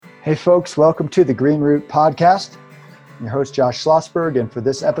Hey folks, welcome to the Green Root Podcast. I'm your host, Josh Schlossberg, and for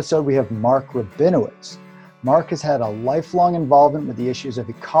this episode, we have Mark Rabinowitz. Mark has had a lifelong involvement with the issues of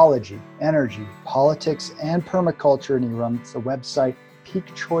ecology, energy, politics, and permaculture, and he runs the website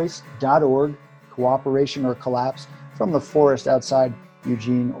peakchoice.org, Cooperation or Collapse, from the forest outside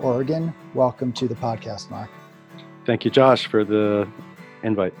Eugene, Oregon. Welcome to the podcast, Mark. Thank you, Josh, for the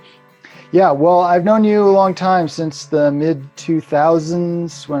invite. Yeah, well, I've known you a long time, since the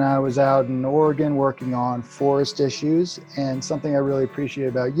mid-2000s when I was out in Oregon working on forest issues. And something I really appreciate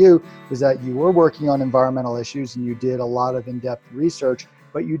about you was that you were working on environmental issues and you did a lot of in-depth research,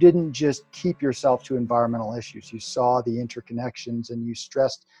 but you didn't just keep yourself to environmental issues. You saw the interconnections and you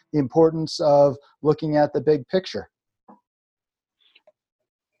stressed the importance of looking at the big picture.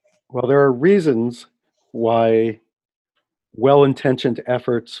 Well, there are reasons why well-intentioned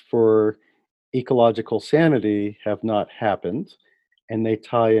efforts for ecological sanity have not happened, and they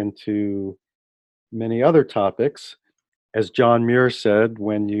tie into many other topics. As John Muir said,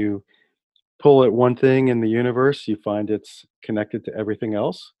 when you pull at one thing in the universe, you find it's connected to everything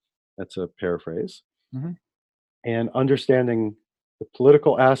else. That's a paraphrase. Mhm. And understanding the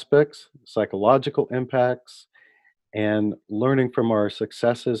political aspects, psychological impacts, and learning from our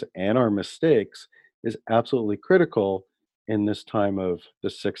successes and our mistakes is absolutely critical in this time of the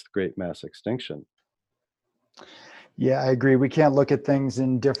sixth great mass extinction. Yeah, I agree. We can't look at things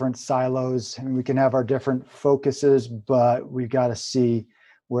in different silos. I mean, we can have our different focuses, but we've got to see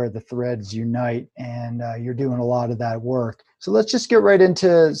where the threads unite. And you're doing a lot of that work. So let's just get right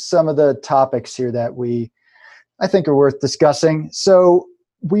into some of the topics here that I think are worth discussing. So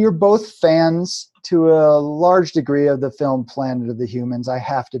we are both fans to a large degree of the film Planet of the Humans. I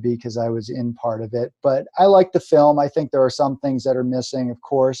have to be because I was in part of it, but I like the film. I think there are some things that are missing, of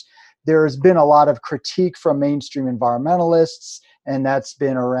course. There's been a lot of critique from mainstream environmentalists, and that's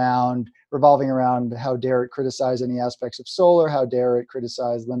been revolving around how dare it criticize any aspects of solar, how dare it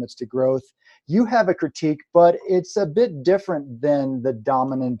criticize limits to growth. You have a critique, but it's a bit different than the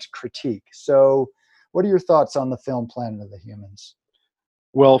dominant critique. So what are your thoughts on the film Planet of the Humans?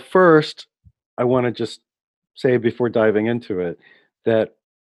 Well, first, I want to just say before diving into it that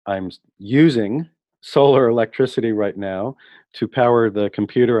I'm using solar electricity right now to power the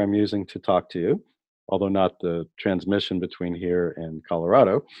computer I'm using to talk to you, although not the transmission between here and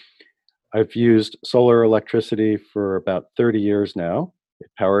Colorado. I've used solar electricity for about 30 years now. It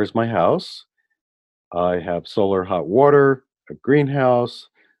powers my house. I have solar hot water, a greenhouse,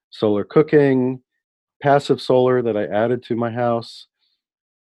 solar cooking, passive solar that I added to my house.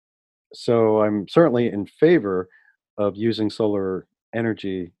 So I'm certainly in favor of using solar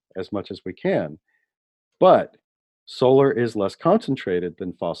energy as much as we can. But solar is less concentrated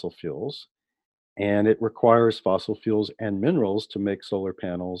than fossil fuels, and it requires fossil fuels and minerals to make solar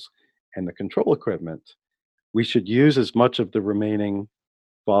panels and the control equipment. We should use as much of the remaining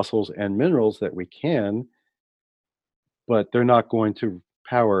fossils and minerals that we can, but they're not going to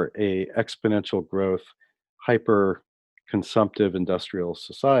power a exponential growth, hyper consumptive industrial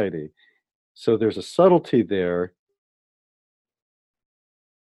society. So there's a subtlety there.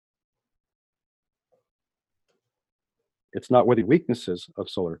 It's not one of the weaknesses of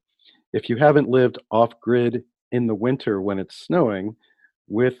solar. If you haven't lived off grid in the winter when it's snowing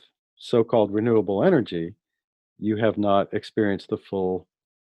with so called renewable energy, you have not experienced the full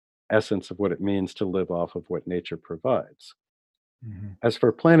essence of what it means to live off of what nature provides. Mhm. As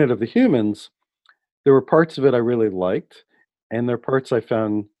for Planet of the Humans, there were parts of it I really liked, and there are parts I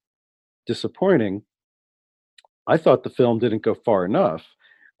found disappointing. I thought the film didn't go far enough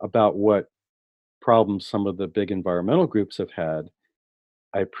about what problems some of the big environmental groups have had.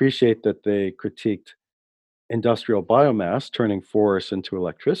 I appreciate that they critiqued industrial biomass turning forests into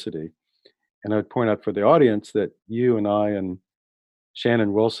electricity. And I would point out for the audience that you and I and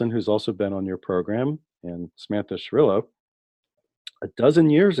Shannon Wilson, who's also been on your program, and Samantha Shrillo, a dozen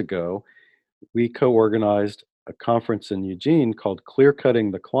years ago, we co organized a conference in Eugene called Clear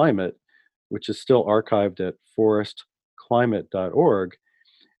Cutting the Climate, which is still archived at forestclimate.org.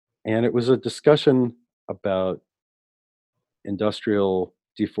 And it was a discussion about industrial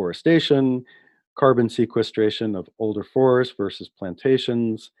deforestation, carbon sequestration of older forests versus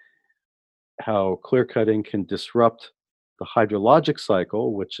plantations, how clear cutting can disrupt the hydrologic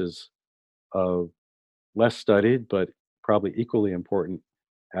cycle, which is a less studied but probably equally important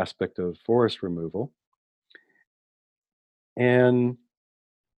aspect of forest removal. And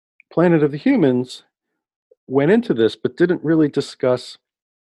Planet of the Humans went into this but didn't really discuss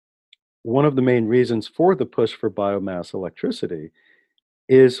one of the main reasons for the push for biomass electricity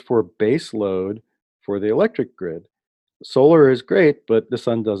is for base load for the electric grid. Solar is great, but the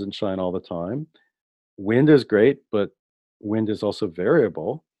sun doesn't shine all the time. Wind is great, but wind is also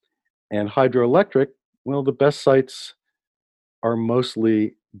variable. And hydroelectric, well, the best sites are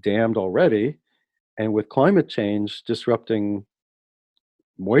mostly dammed already. And with climate change disrupting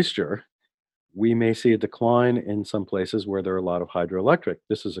moisture, we may see a decline in some places where there are a lot of hydroelectric.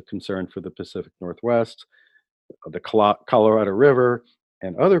 This is a concern for the Pacific Northwest, the Colorado River,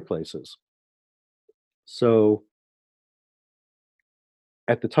 and other places. So,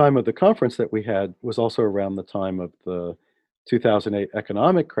 at the time of the conference that we had was also around the time of the 2008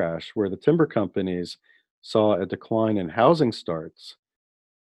 economic crash, where the timber companies saw a decline in housing starts,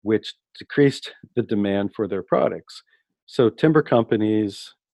 which decreased the demand for their products. So, timber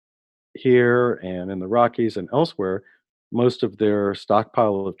companies here and in the Rockies and elsewhere, most of their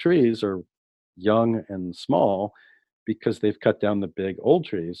stockpile of trees are young and small because they've cut down the big old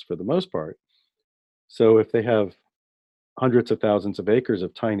trees for the most part. So if they have hundreds of thousands of acres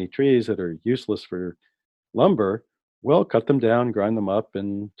of tiny trees that are useless for lumber, well, cut them down, grind them up,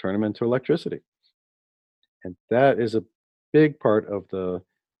 and turn them into electricity. And that is a big part of the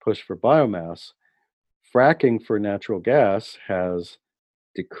push for biomass. Fracking for natural gas has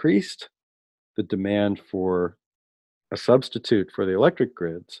decreased the demand for a substitute for the electric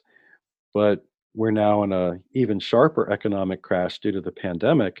grids, but we're now in a even sharper economic crash due to the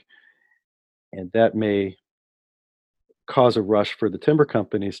pandemic, and that may cause a rush for the timber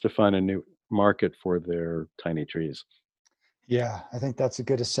companies to find a new market for their tiny trees. Yeah, I think that's a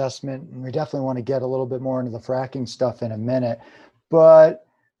good assessment. And we definitely want to get a little bit more into the fracking stuff in a minute. But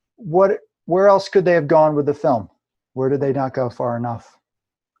where else could they have gone with the film? Where did they not go far enough?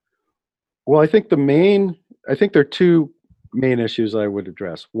 Well, I think there are two main issues I would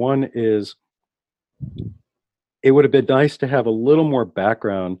address. One is it would have been nice to have a little more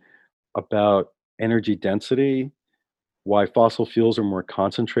background about energy density, why fossil fuels are more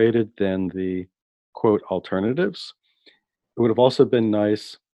concentrated than the quote alternatives. It would have also been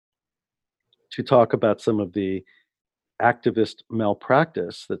nice to talk about some of the activist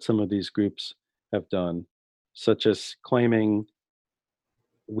malpractice that some of these groups have done, such as claiming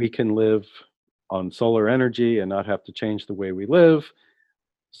we can live on solar energy and not have to change the way we live,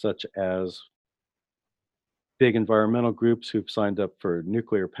 such as big environmental groups who've signed up for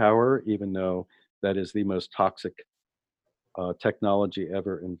nuclear power, even though that is the most toxic technology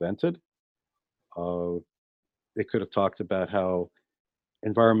ever invented. Uh, they could have talked about how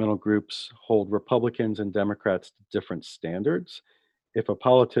environmental groups hold Republicans and Democrats to different standards. If a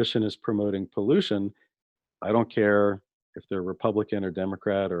politician is promoting pollution, I don't care if they're Republican or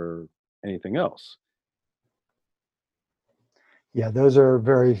Democrat or anything else. Yeah, those are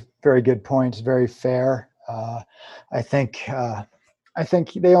very, very good points. Very fair. I think I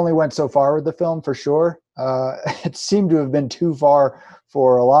think they only went so far with the film for sure. It seemed to have been too far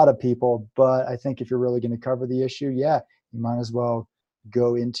for a lot of people, but I think if you're really going to cover the issue, yeah, you might as well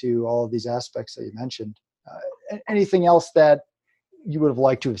go into all of these aspects that you mentioned. Anything else that you would have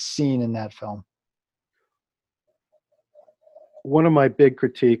liked to have seen in that film? One of my big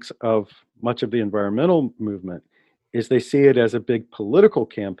critiques of much of the environmental movement is they see it as a big political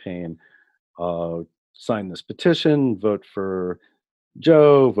campaign. Uh, Sign this petition, vote for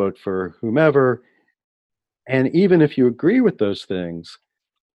Joe, vote for whomever. And even if you agree with those things,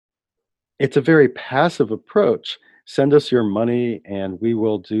 it's a very passive approach. Send us your money and we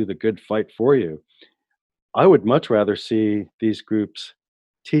will do the good fight for you. I would much rather see these groups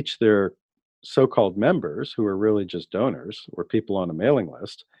teach their so called members, who are really just donors or people on a mailing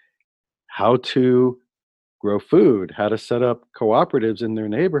list, how to grow food, how to set up cooperatives in their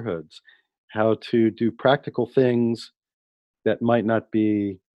neighborhoods, how to do practical things that might not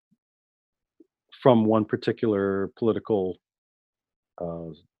be from one particular political uh,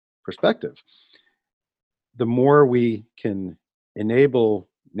 perspective. The more we can enable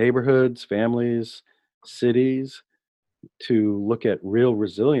neighborhoods, families, cities to look at real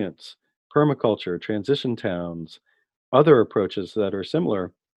resilience, permaculture, transition towns, other approaches that are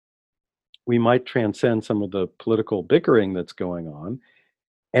similar, we might transcend some of the political bickering that's going on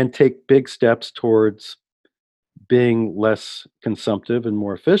and take big steps towards being less consumptive and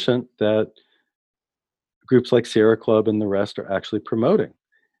more efficient that groups like Sierra Club and the rest are actually promoting.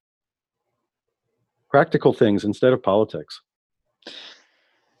 Practical things instead of politics.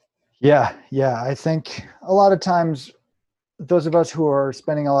 Yeah, yeah. I think a lot of times those of us who are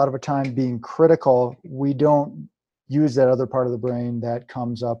spending a lot of our time being critical, we don't use that other part of the brain that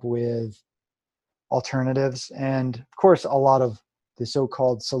comes up with alternatives. And of course, a lot of the so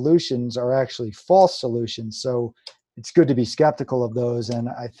called solutions are actually false solutions. So it's good to be skeptical of those. And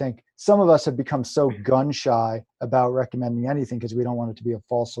I think some of us have become so gun shy about recommending anything because we don't want it to be a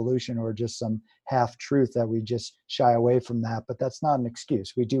false solution or just some half truth that we just shy away from that. But that's not an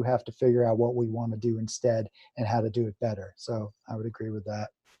excuse. We do have to figure out what we want to do instead and how to do it better. So I would agree with that.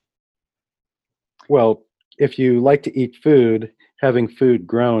 Well, if you like to eat food, having food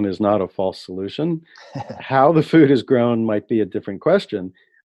grown is not a false solution. How the food is grown might be a different question,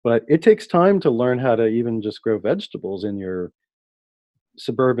 but it takes time to learn how to even just grow vegetables in your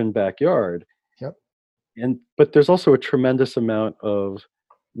suburban backyard. Yep. And but there's also a tremendous amount of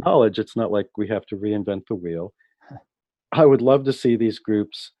knowledge. It's not like we have to reinvent the wheel. I would love to see these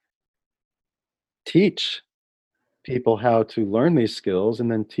groups teach people how to learn these skills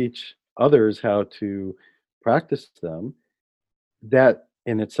and then teach others how to practice them. That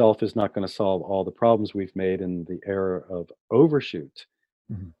in itself is not going to solve all the problems we've made in the era of overshoot,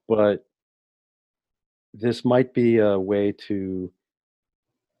 Mhm. but this might be a way to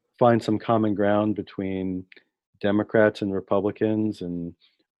find some common ground between Democrats and Republicans and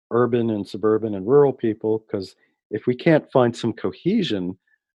urban and suburban and rural people. Because if we can't find some cohesion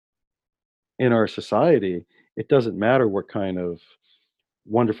in our society, it doesn't matter what kind of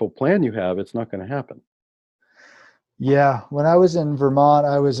wonderful plan you have, it's not going to happen. Yeah, when I was in Vermont,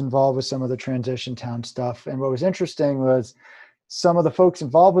 I was involved with some of the transition town stuff. And what was interesting was some of the folks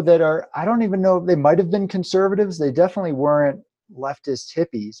involved with it are, I don't even know, they might have been conservatives. They definitely weren't leftist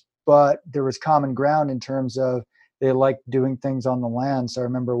hippies, but there was common ground in terms of they liked doing things on the land. So I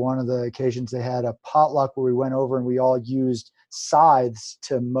remember one of the occasions they had a potluck where we went over and we all used scythes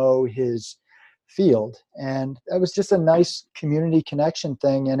to mow his field. And that was just a nice community connection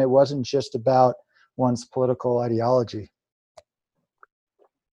thing. And it wasn't just about one's political ideology.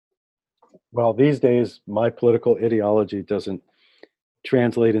 Well, these days, my political ideology doesn't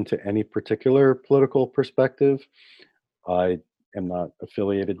translate into any particular political perspective. I am not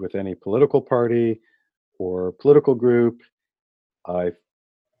affiliated with any political party or political group. I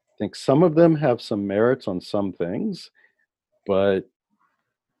think some of them have some merits on some things, but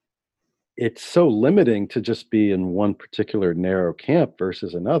it's so limiting to just be in one particular narrow camp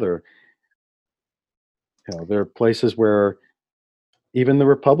versus another. There are places where even the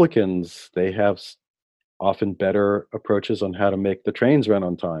Republicans, they have often better approaches on how to make the trains run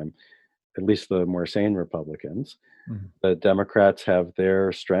on time, at least the more sane Republicans. Mhm. The Democrats have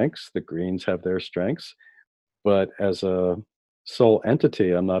their strengths, the Greens have their strengths, but as a sole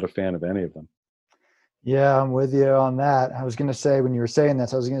entity, I'm not a fan of any of them. Yeah, I'm with you on that. I was going to say when you were saying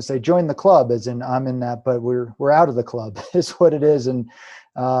this, I was going to say join the club, as in I'm in that, but we're out of the club is what it is, and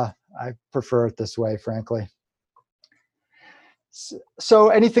I prefer it this way, frankly. So,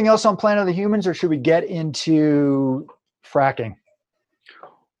 anything else on Planet of the Humans, or should we get into fracking?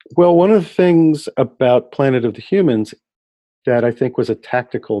 Well, one of the things about Planet of the Humans that I think was a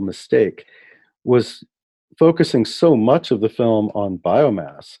tactical mistake was focusing so much of the film on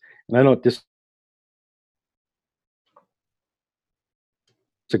biomass. And I don't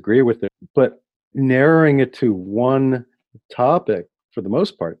disagree with it, but narrowing it to one topic for the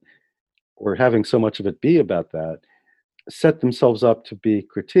most part, or having so much of it be about that, set themselves up to be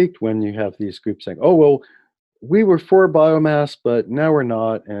critiqued when you have these groups saying, oh, well, we were for biomass, but now we're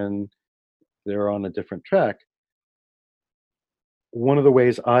not, and they're on a different track. One of the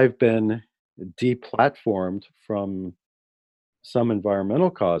ways I've been deplatformed from some environmental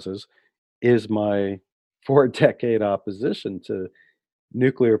causes is my 4-decade opposition to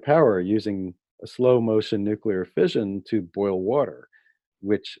nuclear power using a slow motion nuclear fission to boil water,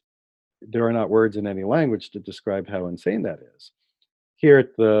 which there are not words in any language to describe how insane that is.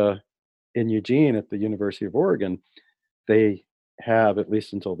 Here in Eugene at the University of Oregon, they have, at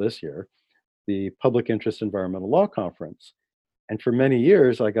least until this year, the Public Interest Environmental Law Conference. And for many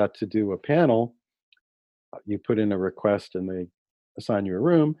years, I got to do a panel. You put in a request and they assign you a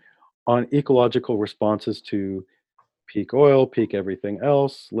room on ecological responses to peak oil, peak everything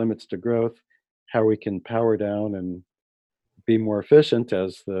else, limits to growth, how we can power down and be more efficient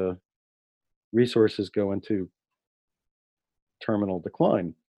as the resources go into terminal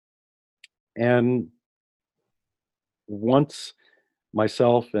decline. And once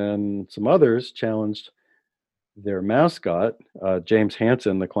myself and some others challenged their mascot, James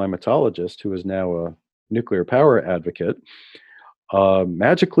Hansen, the climatologist, who is now a nuclear power advocate,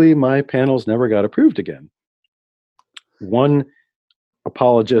 magically my panels never got approved again. One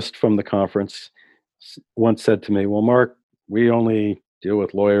apologist from the conference once said to me, well, Mark, we only deal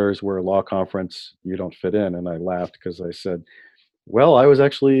with lawyers. We're a law conference. You don't fit in. And I laughed because I said, well, I was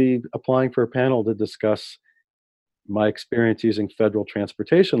actually applying for a panel to discuss my experience using federal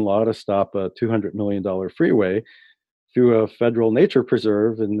transportation law to stop a $200 million freeway through a federal nature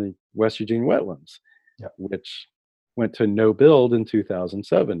preserve in the West Eugene wetlands, Yep. which went to no build in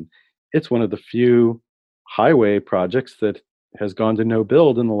 2007. It's one of the few highway projects that has gone to no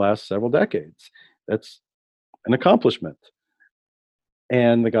build in the last several decades. That's an accomplishment.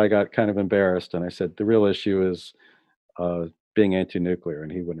 And the guy got kind of embarrassed, and I said, the real issue is being anti nuclear,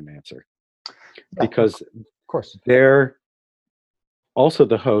 and he wouldn't answer Yeah, because of course. they're also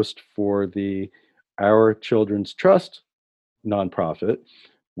the host for the Our Children's Trust nonprofit,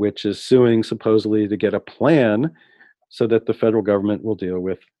 which is suing supposedly to get a plan so that the federal government will deal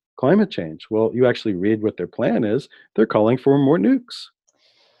with climate change. Well, you actually read what their plan is. They're calling for more nukes.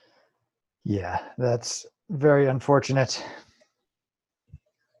 Yeah, that's very unfortunate.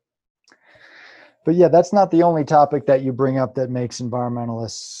 But yeah, that's not the only topic that you bring up that makes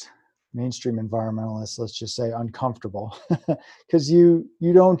environmentalists, mainstream environmentalists, let's just say, uncomfortable. Because you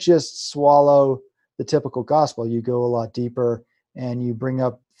don't just swallow the typical gospel. You go a lot deeper and you bring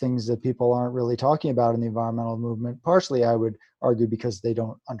up things that people aren't really talking about in the environmental movement. Partially, I would argue because they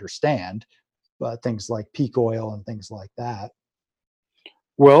don't understand, but things like peak oil and things like that.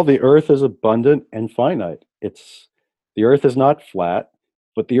 Well, the earth is abundant and finite. The earth is not flat,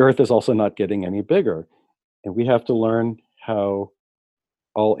 but the earth is also not getting any bigger. And we have to learn how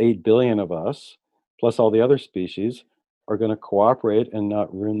all 8 billion of us, plus all the other species, are going to cooperate and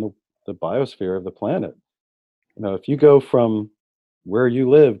not ruin the biosphere of the planet. If you go from where you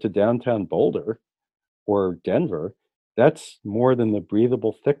live to downtown Boulder or Denver, that's more than the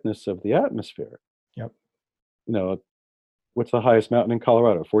breathable thickness of the atmosphere. Yep. You know, what's the highest mountain in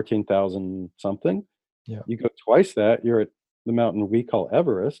Colorado? 14,000 something. Yeah. You go twice that, you're at the mountain we call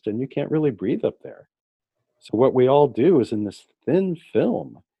Everest, and you can't really breathe up there. So what we all do is in this thin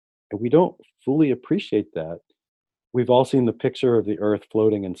film, and we don't fully appreciate that. We've all seen the picture of the Earth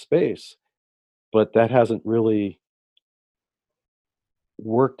floating in space, but that hasn't really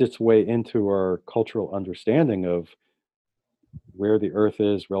worked its way into our cultural understanding of where the Earth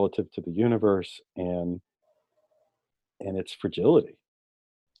is relative to the universe and its fragility.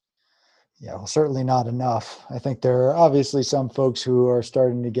 Yeah, well, certainly not enough. I think there are obviously some folks who are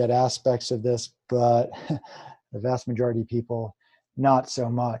starting to get aspects of this, but the vast majority of people, not so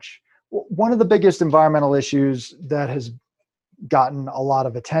much. One of the biggest environmental issues that has gotten a lot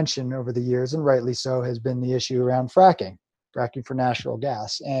of attention over the years, and rightly so, has been the issue around fracking for natural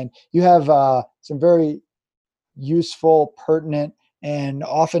gas. And you have some very useful, pertinent, and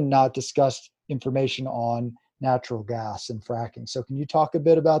often not discussed information on natural gas and fracking. So, can you talk a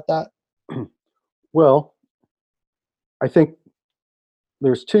bit about that? Well, I think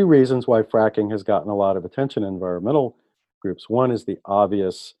there's two reasons why fracking has gotten a lot of attention in environmental groups. One is the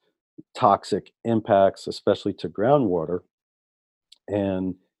obvious toxic impacts, especially to groundwater,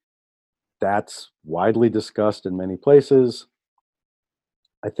 and that's widely discussed in many places.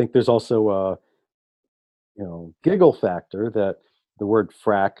 I think there's also a giggle factor that the word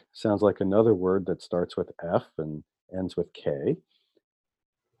frack sounds like another word that starts with F and ends with K.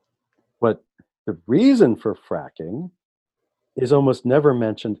 But the reason for fracking is almost never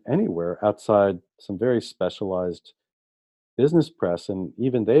mentioned anywhere outside some very specialized business press, and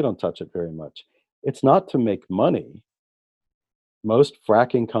even they don't touch it very much. It's not to make money. Most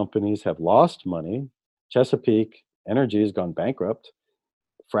fracking companies have lost money. Chesapeake Energy has gone bankrupt.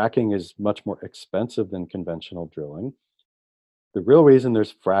 Fracking is much more expensive than conventional drilling. The real reason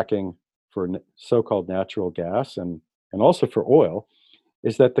there's fracking for so-called natural gas and also for oil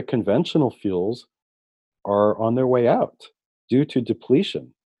is that the conventional fuels are on their way out due to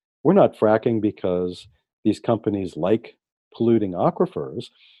depletion. We're not fracking because these companies like polluting aquifers.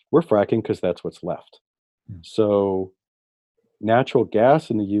 We're fracking because that's what's left. Mm. So natural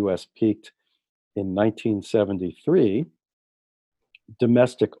gas in the US peaked in 1973.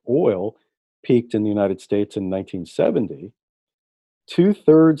 Domestic oil peaked in the United States in 1970.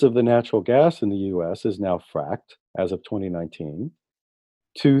 Two-thirds of the natural gas in the US is now fracked as of 2019.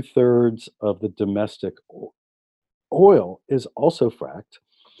 Two-thirds of the domestic oil is also fracked.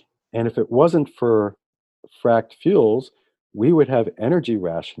 And if it wasn't for fracked fuels, we would have energy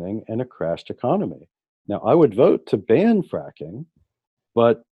rationing and a crashed economy. Now, I would vote to ban fracking,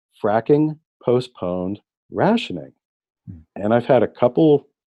 but fracking postponed rationing. Mm. And I've had a couple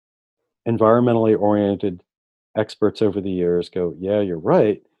environmentally oriented experts over the years go, yeah, you're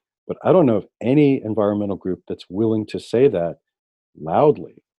right. But I don't know of any environmental group that's willing to say that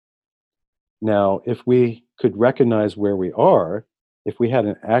loudly. Now, if we could recognize where we are, if we had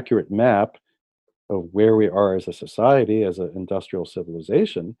an accurate map of where we are as a society, as an industrial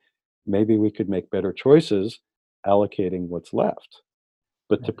civilization, maybe we could make better choices allocating what's left.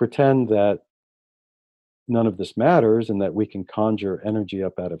 But to Right. pretend that none of this matters and that we can conjure energy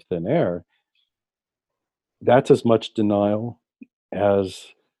up out of thin air, that's as much denial as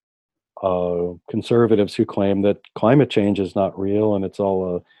conservatives who claim that climate change is not real and it's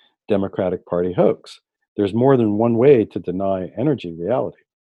all a Democratic Party hoax. There's more than one way to deny energy reality.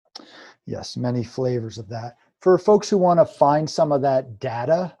 Yes, many flavors of that. For folks who want to find some of that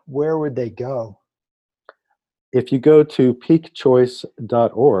data, where would they go? If you go to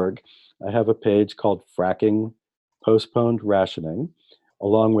peakchoice.org, I have a page called Fracking Postponed Rationing,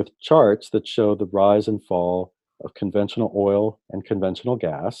 along with charts that show the rise and fall of conventional oil and conventional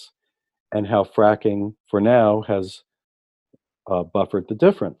gas, and how fracking, for now, has buffered the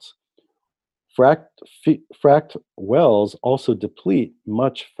difference. Fracked wells also deplete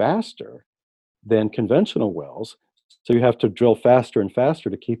much faster than conventional wells, so you have to drill faster and faster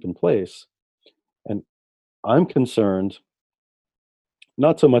to keep in place. And I'm concerned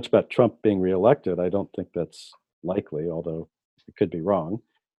not so much about Trump being reelected. I don't think that's likely, although it could be wrong.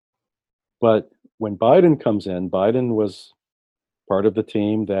 But when Biden comes in, Biden was part of the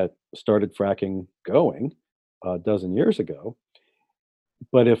team that started fracking going a dozen years ago.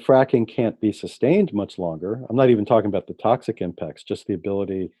 But if fracking can't be sustained much longer, I'm not even talking about the toxic impacts, just the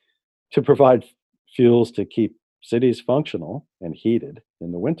ability to provide fuels to keep cities functional and heated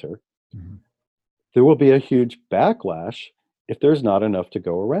in the winter, Mhm. there will be a huge backlash if there's not enough to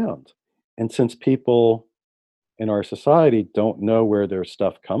go around. And since people in our society don't know where their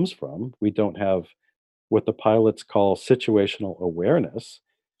stuff comes from, we don't have what the pilots call situational awareness,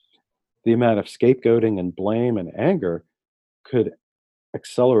 the amount of scapegoating and blame and anger could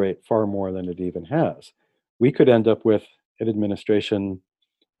accelerate far more than it even has. We could end up with an administration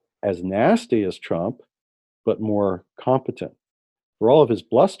as nasty as Trump, but more competent. For all of his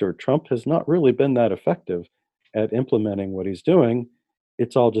bluster, Trump has not really been that effective at implementing what he's doing.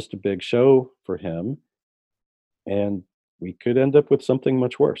 It's all just a big show for him, and we could end up with something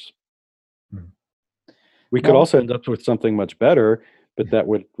much worse. Mm. We could Now, also end up with something much better, but that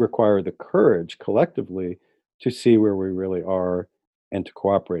would require the courage collectively to see where we really are and to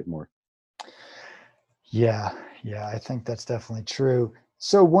cooperate more. yeah, yeah, I think that's definitely true.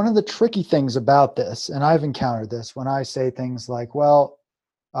 So, one of the tricky things about this, and I've encountered this when I say things like, well,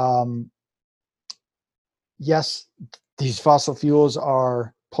 um, yes, these fossil fuels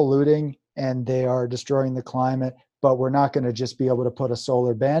are polluting and they are destroying the climate, but we're not going to just be able to put a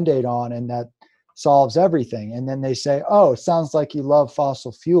solar band-aid on and that solves everything. And then they say, oh, it sounds like you love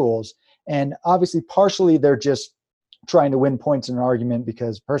fossil fuels. And obviously, partially they're just trying to win points in an argument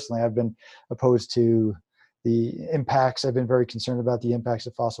because personally I've been opposed to the impacts. I've been very concerned about the impacts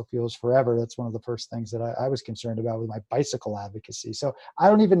of fossil fuels forever. That's one of the first things that I was concerned about with my bicycle advocacy. So I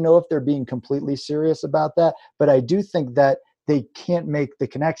don't even know if they're being completely serious about that, but I do think that they can't make the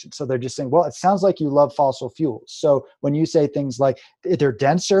connection. So they're just saying, well, it sounds like you love fossil fuels. So when you say things like they're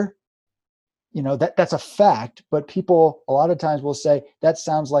denser, that's a fact, but people a lot of times will say that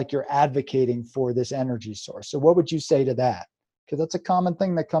sounds like you're advocating for this energy source. So what would you say to that? Because that's a common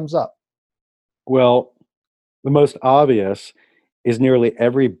thing that comes up. Well, the most obvious is nearly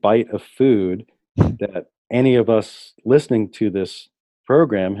every bite of food that any of us listening to this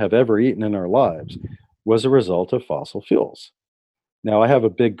program have ever eaten in our lives was a result of fossil fuels. Now, I have a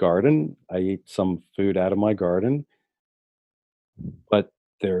big garden. I eat some food out of my garden, but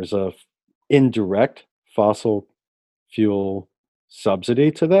there's a indirect fossil fuel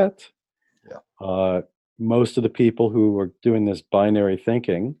subsidy to that. Yeah, Uh, Most of the people who are doing this binary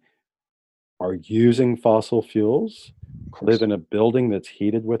thinking are using fossil fuels, of live course. in a building that's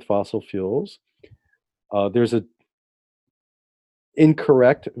heated with fossil fuels. There's a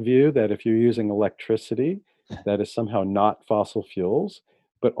incorrect view that if you're using electricity, that is somehow not fossil fuels,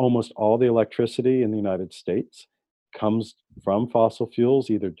 but almost all the electricity in the United States comes from fossil fuels,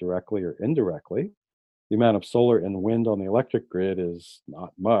 either directly or indirectly. The amount of solar and wind on the electric grid is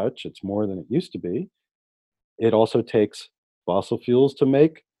not much, it's more than it used to be. It also takes fossil fuels to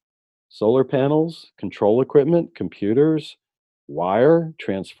make solar panels, control equipment, computers, wire,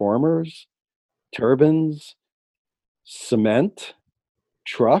 transformers, turbines, cement,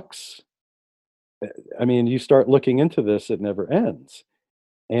 trucks. I mean, you start looking into this, it never ends.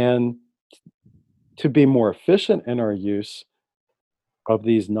 And to be more efficient in our use of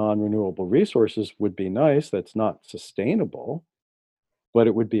these non renewable resources would be nice. That's not sustainable, but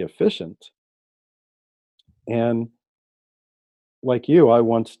it would be efficient. And like you, I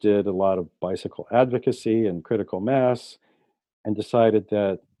once did a lot of bicycle advocacy and critical mass and decided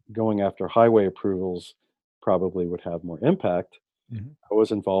that going after highway approvals probably would have more impact. Mhm. I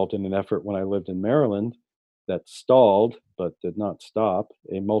was involved in an effort when I lived in Maryland that stalled but did not stop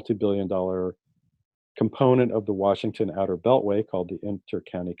a multi billion dollar component of the Washington Outer Beltway called the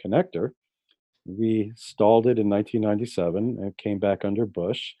Intercounty Connector. We stalled it in 1997 and it came back under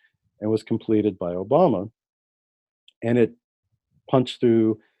Bush and was completed by Obama. And it punched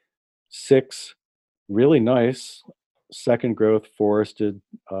through 6 really nice second growth forested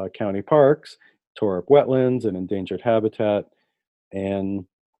county parks, tore up wetlands and endangered habitat, and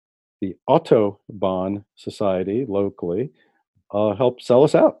the Audubon Society locally helped sell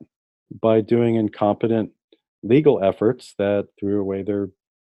us out by doing incompetent legal efforts that threw away their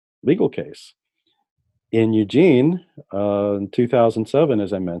legal case. In Eugene, in 2007,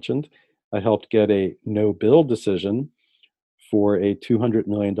 as I mentioned, I helped get a no bill decision for a $200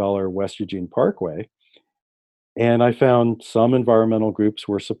 million West Eugene Parkway. And I found some environmental groups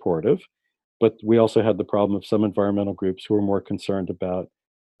were supportive, but we also had the problem of some environmental groups who were more concerned about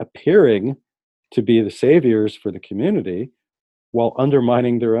appearing to be the saviors for the community while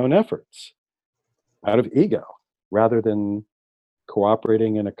undermining their own efforts out of ego rather than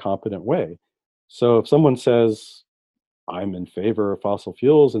cooperating in a competent way. So if someone says, I'm in favor of fossil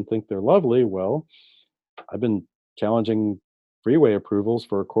fuels and think they're lovely, well, I've been challenging freeway approvals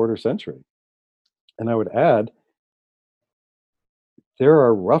for a quarter century. And I would add, there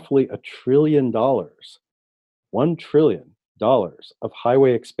are roughly $1 trillion, $1 trillion of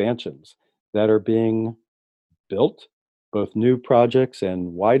highway expansions that are being built, both new projects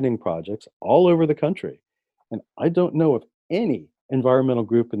and widening projects all over the country. And I don't know of any environmental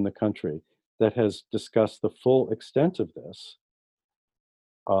group in the country that has discussed the full extent of this.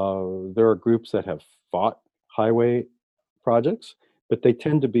 There are groups that have fought highway projects, but they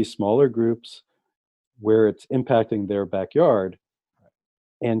tend to be smaller groups where it's impacting their backyard.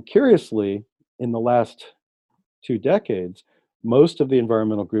 And curiously, in the last 2 decades, most of the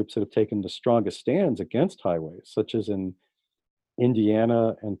environmental groups that have taken the strongest stands against highways, such as in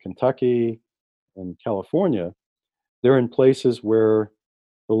Indiana and Kentucky and California, they're in places where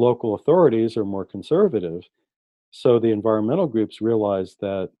the local authorities are more conservative. So the environmental groups realize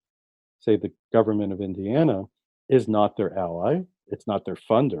that, say, the government of Indiana is not their ally, it's not their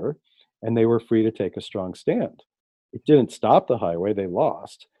funder, and they were free to take a strong stand. It didn't stop the highway, they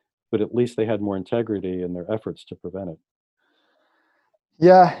lost, but at least they had more integrity in their efforts to prevent it.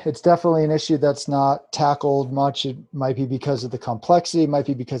 Yeah, it's definitely an issue that's not tackled much. It might be because of the complexity, it might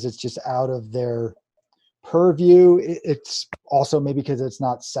be because it's just out of their purview. It's also maybe because it's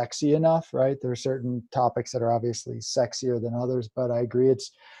not sexy enough, right? There are certain topics that are obviously sexier than others, but I agree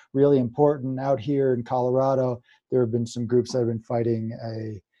it's really important. Out here in Colorado, there have been some groups that have been fighting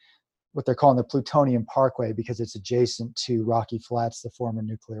what they're calling the Plutonium Parkway because it's adjacent to Rocky Flats, the former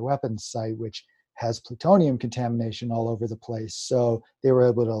nuclear weapons site, which has plutonium contamination all over the place. So they were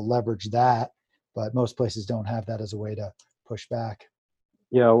able to leverage that, but most places don't have that as a way to push back.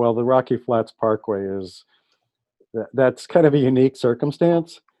 Yeah, well, the Rocky Flats Parkway is that's kind of a unique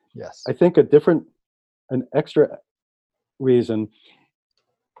circumstance. Yes. I think an extra reason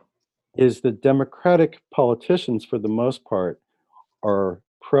is the Democratic politicians, for the most part, are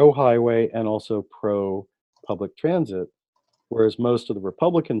pro highway and also pro public transit, whereas most of the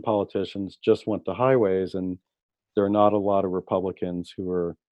Republican politicians just want the highways, and there are not a lot of Republicans who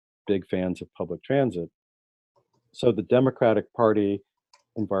are big fans of public transit. So the Democratic Party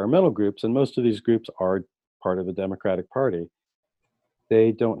environmental groups, and most of these groups are part of the Democratic Party,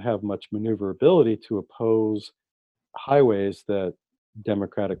 they don't have much maneuverability to oppose highways that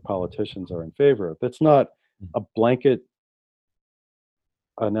Democratic politicians are in favor of. It's not a blanket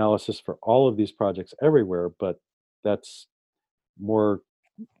analysis for all of these projects everywhere, but that's more,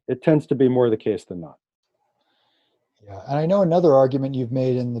 it tends to be more the case than not. Yeah. And I know another argument you've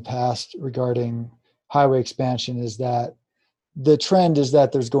made in the past regarding highway expansion is that the trend is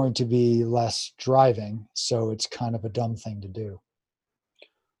that there's going to be less driving. So it's kind of a dumb thing to do.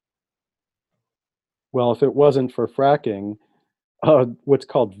 Well, if it wasn't for fracking, what's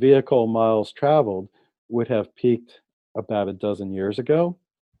called vehicle miles traveled would have peaked about a dozen years ago.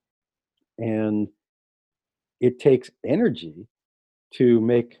 And it takes energy to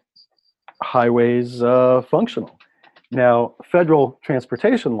make highways functional. Now, federal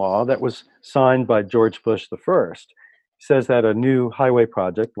transportation law that was signed by George Bush the first says that a new highway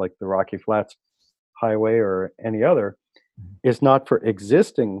project like the Rocky Flats Highway or any other is not for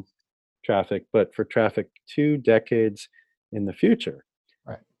existing traffic, but for traffic 2 decades in the future.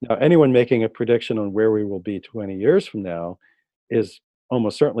 Right. Now, anyone making a prediction on where we will be 20 years from now is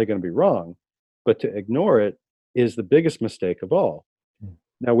almost certainly going to be wrong, but to ignore it is the biggest mistake of all.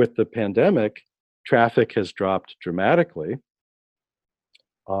 Now, with the pandemic, traffic has dropped dramatically,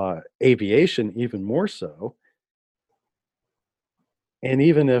 aviation even more so. And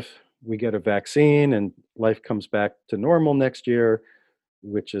even if we get a vaccine and life comes back to normal next year,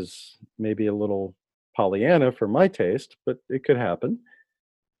 which is maybe a little Pollyanna for my taste, but it could happen.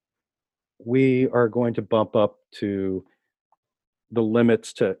 We are going to bump up to the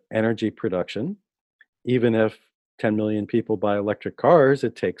limits to energy production. Even if 10 million people buy electric cars,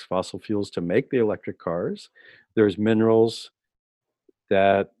 it takes fossil fuels to make the electric cars. There's minerals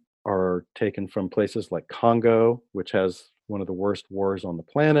that are taken from places like Congo, which has one of the worst wars on the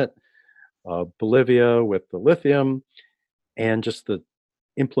planet, Bolivia with the lithium, and just the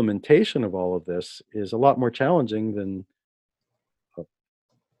implementation of all of this is a lot more challenging than uh,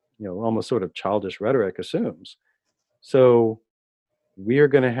 almost sort of childish rhetoric assumes. So we are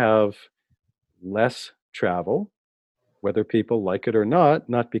going to have less travel, whether people like it or not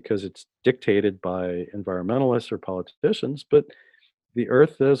because it's dictated by environmentalists or politicians, but the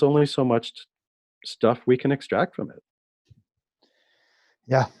earth has only so much stuff we can extract from it.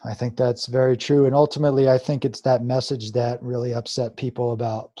 Yeah, I think that's very true. And ultimately, I think it's that message that really upset people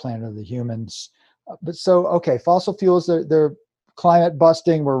about Planet of the Humans. But so, okay, fossil fuels, they're climate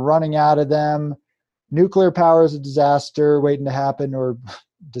busting. We're running out of them. Nuclear power is a disaster waiting to happen, or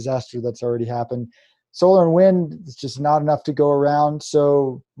disaster that's already happened. Solar and wind, it's just not enough to go around.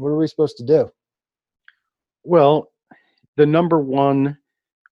 So what are we supposed to do? Well, the number one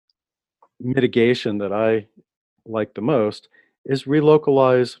mitigation that I like the most is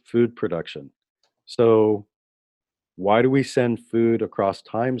relocalize food production. So, why do we send food across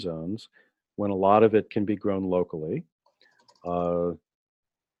time zones when a lot of it can be grown locally? Uh,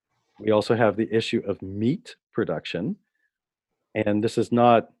 we also have the issue of meat production, and this is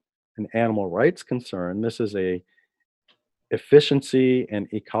not an animal rights concern. This is a efficiency and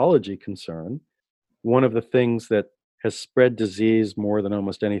ecology concern. One of the things that has spread disease more than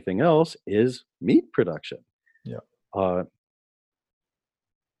almost anything else is meat production. Yeah. Uh,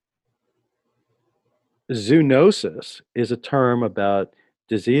 Zoonosis is a term about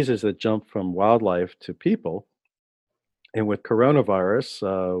diseases that jump from wildlife to people. And with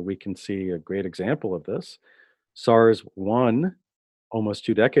coronavirus, we can see a great example of this. SARS 1, almost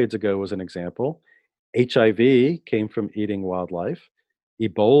 2 decades ago, was an example. HIV came from eating wildlife.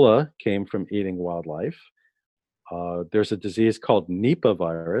 Ebola came from eating wildlife. There's a disease called Nipah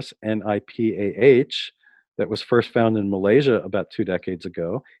virus, NIPAH, that was first found in Malaysia about 2 decades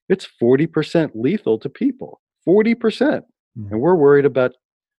ago. It's 40% lethal to people. 40%. Mhm. And we're worried about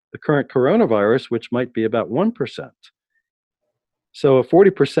the current coronavirus, which might be about 1%. So a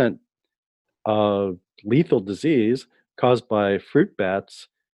 40% lethal disease caused by fruit bats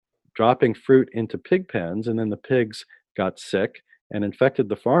dropping fruit into pig pens, and then the pigs got sick and infected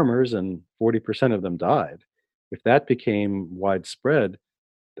the farmers, and 40% of them died. If that became widespread,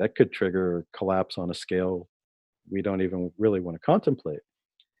 that could trigger collapse on a scale we don't even really want to contemplate.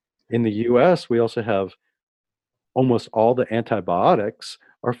 In the US, we also have almost all the antibiotics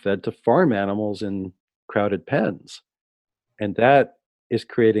are fed to farm animals in crowded pens. And that is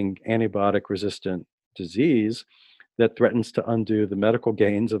creating antibiotic resistant disease that threatens to undo the medical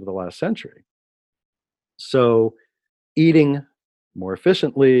gains of the last century. So, eating more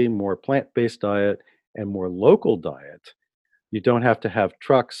efficiently, more plant based diet, and more local diet, you don't have to have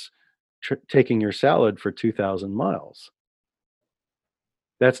trucks taking your salad for 2,000 miles.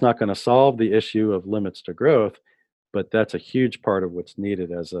 That's not going to solve the issue of limits to growth, but that's a huge part of what's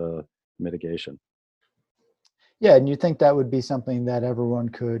needed as a mitigation. Yeah, and you think that would be something that everyone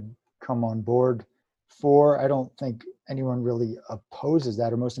could come on board for? I don't think anyone really opposes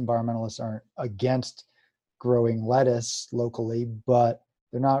that, or most environmentalists aren't against growing lettuce locally, but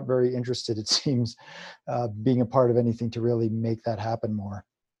they're not very interested, it seems, being a part of anything to really make that happen more.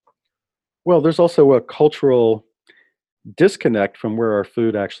 Well, there's also a cultural disconnect from where our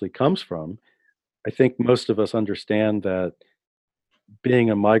food actually comes from. I think most of us understand that being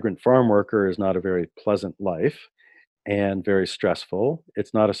a migrant farm worker is not a very pleasant life and very stressful.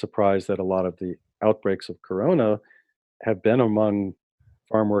 It's not a surprise that a lot of the outbreaks of corona have been among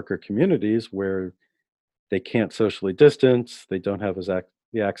farm worker communities where they can't socially distance, they don't have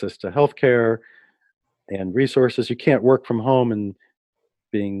the access to healthcare and resources. You can't work from home and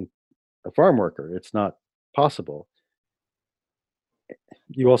being a farm worker. It's not possible.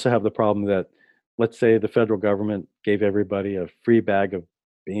 You also have the problem that, let's say the federal government gave everybody a free bag of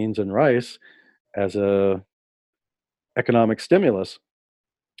beans and rice as a economic stimulus.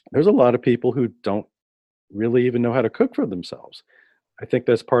 There's a lot of people who don't really even know how to cook for themselves. I think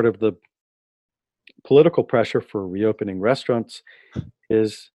that's part of the political pressure for reopening restaurants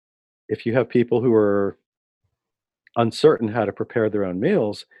is if you have people who are uncertain how to prepare their own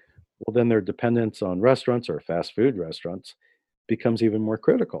meals, well, then their dependence on restaurants or fast food restaurants becomes even more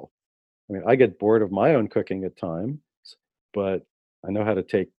critical. I mean, I get bored of my own cooking at times, but I know how to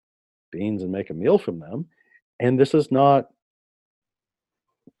take beans and make a meal from them. And this is not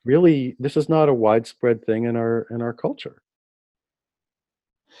a widespread thing in our culture.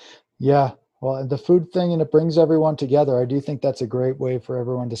 Yeah. Well, the food thing, and it brings everyone together. I do think that's a great way for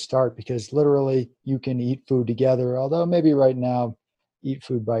everyone to start because literally you can eat food together. Although maybe right now, eat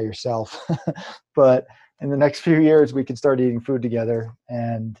food by yourself. But in the next few years, we can start eating food together.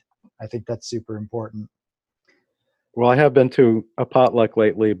 And I think that's super important. Well, I have been to a potluck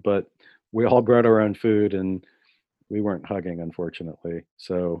lately, but we all brought our own food and we weren't hugging, unfortunately.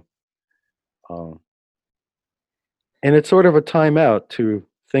 So, um, and it's sort of a timeout to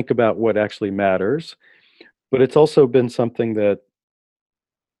think about what actually matters. But it's also been something that,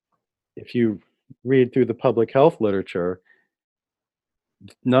 if you read through the public health literature,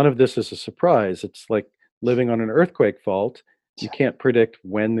 none of this is a surprise. It's like living on an earthquake fault. You can't predict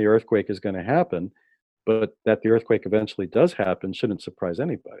when the earthquake is going to happen, but that the earthquake eventually does happen shouldn't surprise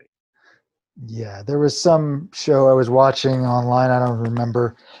anybody. Yeah, there was some show I was watching online, I don't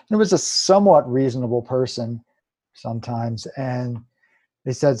remember. And it was a somewhat reasonable person sometimes. And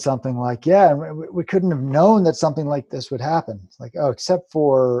they said something like, yeah, we couldn't have known that something like this would happen. It's like, oh, except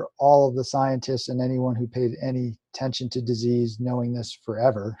for all of the scientists and anyone who paid any attention to disease knowing this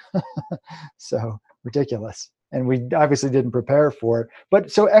forever. So ridiculous. And we obviously didn't prepare for it.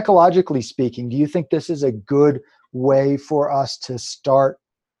 But so ecologically speaking, do you think this is a good way for us to start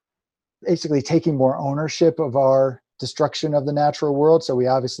basically taking more ownership of our destruction of the natural world? So we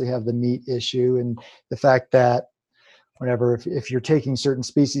obviously have the meat issue and the fact that whatever, if you're taking certain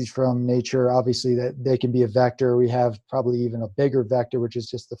species from nature, obviously that they can be a vector. We have probably even a bigger vector, which is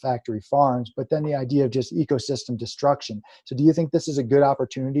just the factory farms, but then the idea of just ecosystem destruction. So do you think this is a good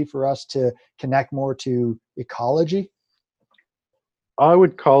opportunity for us to connect more to ecology? I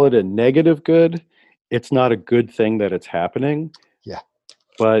would call it a negative good. It's not a good thing that it's happening, Yeah.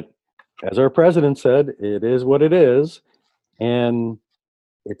 but as our president said, it is what it is. And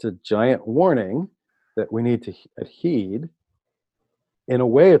it's a giant warning that we need to heed. In a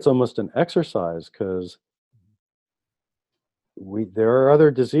way, it's almost an exercise because there are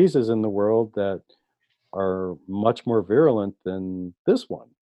other diseases in the world that are much more virulent than this one.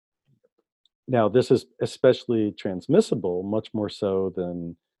 Now, this is especially transmissible, much more so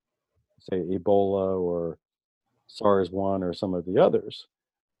than, say, Ebola or SARS-1 or some of the others.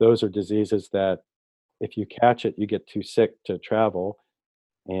 Those are diseases that if you catch it, you get too sick to travel,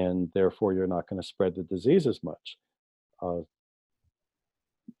 and therefore you're not going to spread the disease as much. Uh,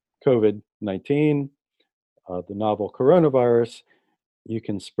 COVID 19, the novel coronavirus, you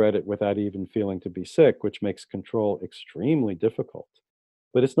can spread it without even feeling to be sick, which makes control extremely difficult.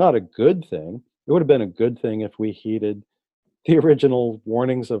 But it's not a good thing. It would have been a good thing if we heeded the original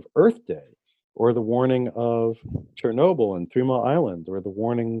warnings of Earth Day, or the warning of Chernobyl and 3 Mile Island, or the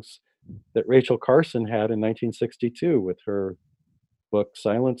warnings that Rachel Carson had in 1962 with her book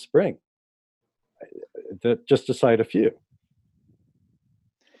Silent Spring. That just to cite a few.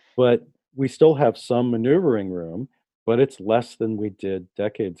 But we still have some maneuvering room, but it's less than we did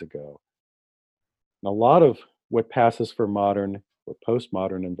decades ago. And a lot of what passes for modern or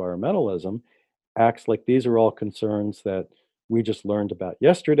postmodern environmentalism acts like these are all concerns that we just learned about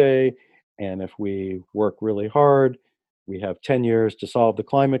yesterday. And if we work really hard, we have 10 years to solve the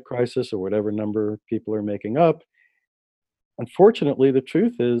climate crisis or whatever number people are making up. Unfortunately, the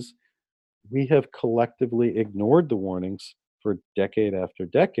truth is we have collectively ignored the warnings for decade after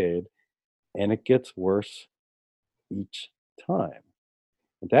decade, and it gets worse each time.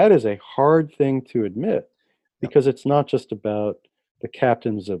 And that is a hard thing to admit because it's not just about the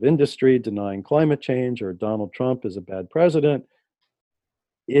captains of industry denying climate change or Donald Trump is a bad president.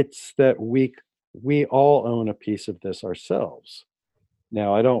 It's that we all own a piece of this ourselves.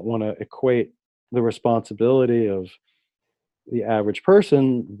 Now, I don't want to equate the responsibility of the average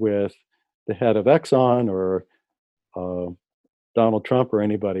person with the head of Exxon or uh, Donald Trump or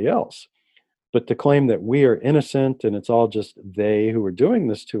anybody else. But to claim that we are innocent and it's all just they who are doing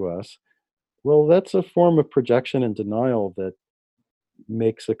this to us, well, that's a form of projection and denial that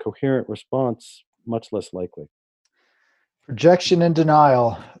makes a coherent response much less likely. Projection and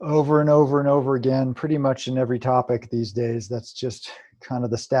denial over and over and over again, pretty much in every topic these days. That's just kind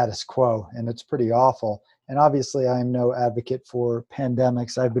of the status quo, and it's pretty awful. And obviously, I'm no advocate for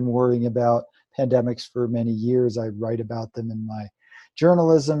pandemics. I've been worrying about pandemics for many years. I write about them in my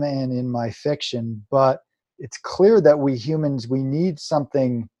journalism and in my fiction, but it's clear that we humans, we need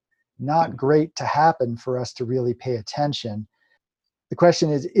something not great to happen for us to really pay attention. The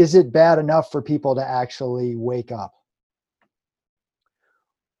question is it bad enough for people to actually wake up?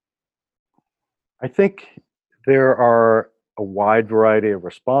 I think there are a wide variety of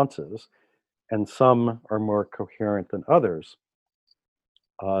responses, and some are more coherent than others.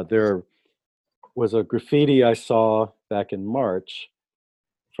 There was a graffiti I saw back in March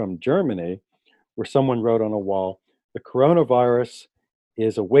from Germany where someone wrote on a wall, "The coronavirus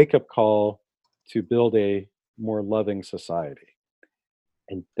is a wake up call to build a more loving society."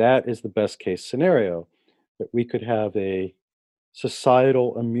 And that is the best case scenario, that we could have a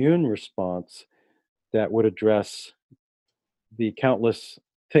societal immune response that would address the countless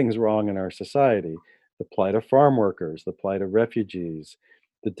things wrong in our society: the plight of farm workers, the plight of refugees,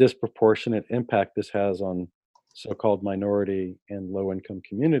 the disproportionate impact this has on so called minority and low income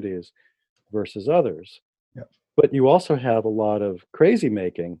communities versus others. Yeah. But you also have a lot of crazy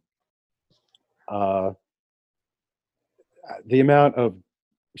making. Uh, the amount of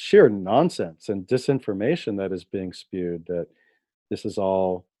sheer nonsense and disinformation that is being spewed, that this is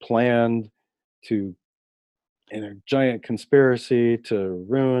all planned to, in a giant conspiracy to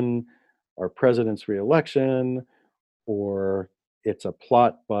ruin our president's reelection, or it's a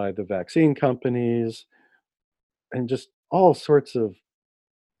plot by the vaccine companies, and just all sorts of,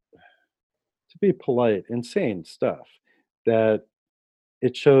 to be polite, insane stuff that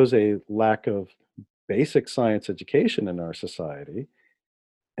it shows a lack of basic science education in our society.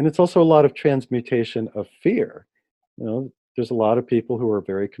 And it's also a lot of transmutation of fear. You know, there's a lot of people who are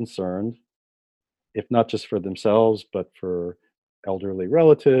very concerned, if not just for themselves, but for elderly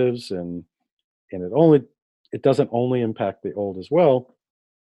relatives, and it doesn't only impact the old as well.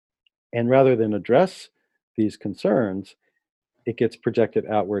 And rather than address these concerns, it gets projected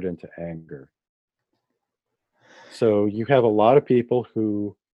outward into anger. So you have a lot of people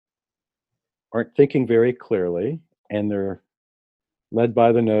who aren't thinking very clearly, and they're led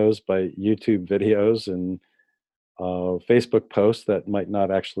by the nose by YouTube videos and Facebook posts that might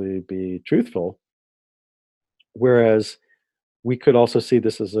not actually be truthful. Whereas we could also see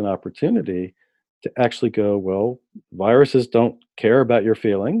this as an opportunity to actually go, well, viruses don't care about your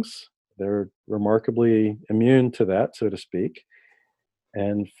feelings. They're remarkably immune to that, so to speak.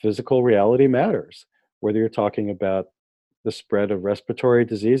 And physical reality matters, whether you're talking about the spread of respiratory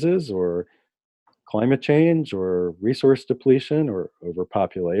diseases, or climate change, or resource depletion, or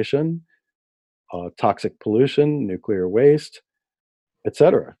overpopulation, toxic pollution, nuclear waste,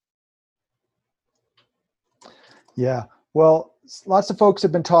 etc. Yeah. Well, lots of folks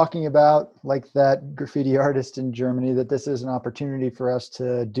have been talking about, like that graffiti artist in Germany, that this is an opportunity for us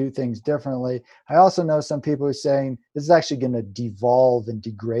to do things differently. I also know some people who are saying this is actually going to devolve and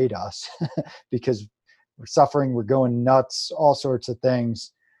degrade us because we're suffering, we're going nuts, all sorts of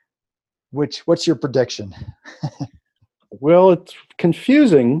things. What's your prediction? Well, it's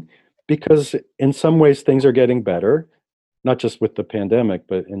confusing because in some ways things are getting better, not just with the pandemic,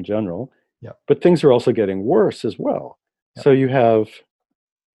 but in general. Yep. But things are also getting worse as well. Yep. So you have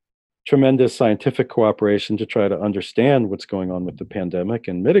tremendous scientific cooperation to try to understand what's going on with the pandemic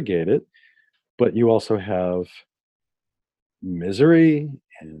and mitigate it. But you also have misery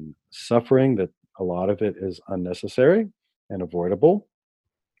and suffering, that a lot of it is unnecessary and avoidable.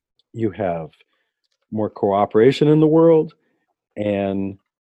 You have more cooperation in the world and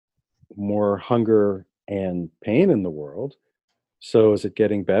more hunger and pain in the world. So is it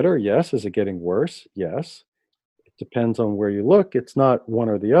getting better? Yes. Is it getting worse? Yes. It depends on where you look. It's not one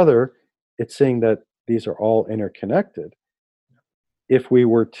or the other. It's saying that these are all interconnected. If we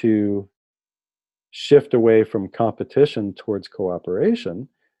were to shift away from competition towards cooperation,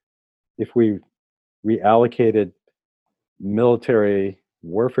 if we reallocated military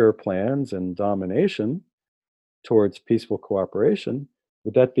warfare plans and domination towards peaceful cooperation,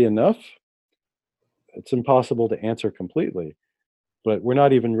 would that be enough? It's impossible to answer completely, but we're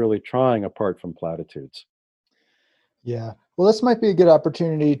not even really trying apart from platitudes. Yeah. Well, this might be a good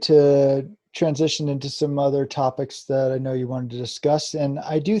opportunity to transition into some other topics that I know you wanted to discuss. And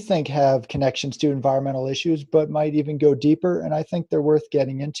I do think have connections to environmental issues, but might even go deeper. And I think they're worth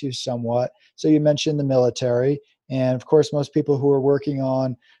getting into somewhat. So you mentioned the military. And of course, most people who are working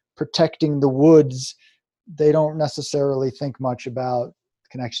on protecting the woods, they don't necessarily think much about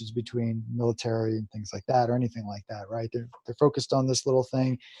connections between military and things like that or anything like that, right? They're focused on this little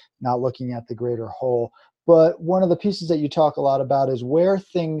thing, not looking at the greater whole. But one of the pieces that you talk a lot about is where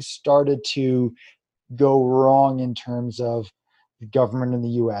things started to go wrong in terms of the government in the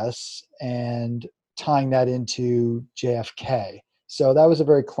US and tying that into JFK. So that was a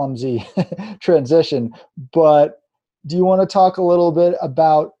very clumsy transition. But do you want to talk a little bit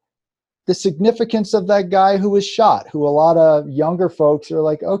about the significance of that guy who was shot, who a lot of younger folks are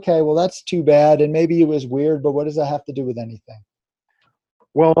like, okay, well, that's too bad. And maybe it was weird, but what does that have to do with anything?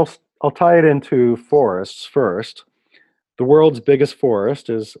 Well, I'll tie it into forests first. The world's biggest forest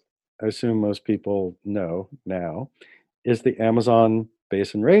is, I assume most people know now, is the Amazon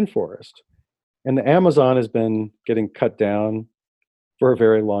basin rainforest. And the Amazon has been getting cut down for a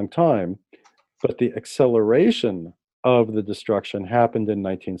very long time, but the acceleration of the destruction happened in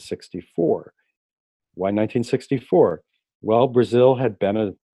 1964. Why 1964? Well, Brazil had been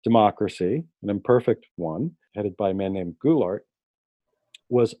a democracy, an imperfect one, headed by a man named Goulart,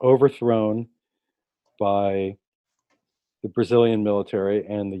 was overthrown by the Brazilian military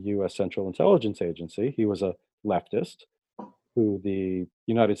and the US Central Intelligence Agency. He was a leftist who the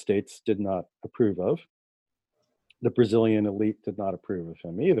United States did not approve of. The Brazilian elite did not approve of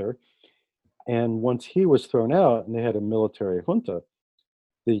him either. And once he was thrown out and they had a military junta,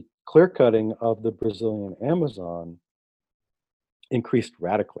 the clear cutting of the Brazilian Amazon increased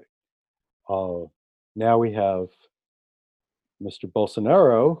radically. Uh, Now we have Mr.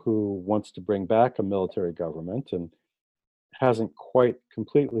 Bolsonaro, who wants to bring back a military government and hasn't quite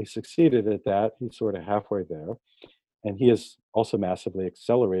completely succeeded at that. He's sort of halfway there. And he has also massively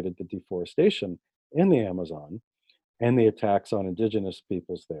accelerated the deforestation in the Amazon and the attacks on indigenous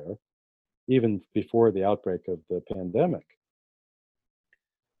peoples there, even before the outbreak of the pandemic.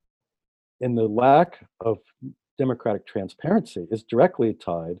 And the lack of democratic transparency is directly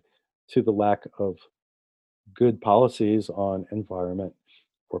tied to the lack of good policies on environment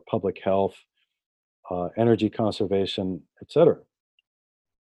or public health, energy conservation, etc.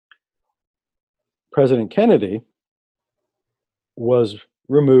 President Kennedy was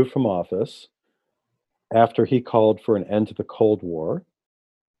removed from office after he called for an end to the Cold War,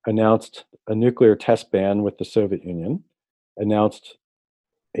 announced a nuclear test ban with the Soviet Union, announced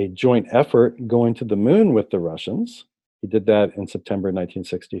a joint effort going to the moon with the Russians. He did that in September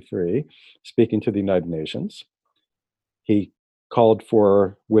 1963, speaking to the United Nations. He called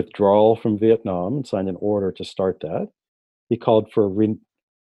for withdrawal from Vietnam and signed an order to start that. He called for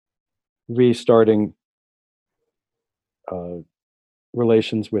restarting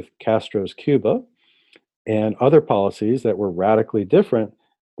relations with Castro's Cuba and other policies that were radically different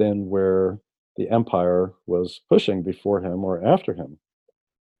than where the empire was pushing before him or after him.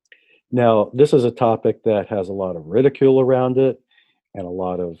 Now, this is a topic that has a lot of ridicule around it and a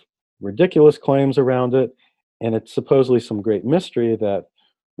lot of ridiculous claims around it. And it's supposedly some great mystery that,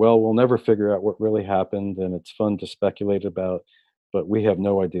 well, we'll never figure out what really happened and it's fun to speculate about, but we have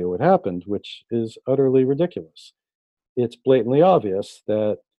no idea what happened, which is utterly ridiculous. It's blatantly obvious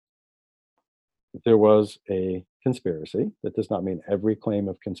that there was a conspiracy. That does not mean every claim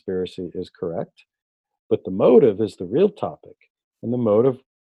of conspiracy is correct, but the motive is the real topic. And the motive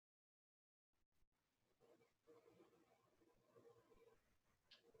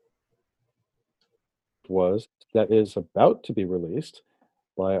was that is about to be released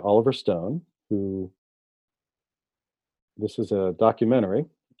by Oliver Stone, who, this is a documentary,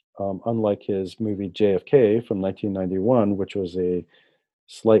 unlike his movie JFK from 1991, which was a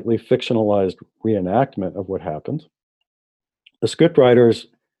slightly fictionalized reenactment of what happened. The scriptwriter's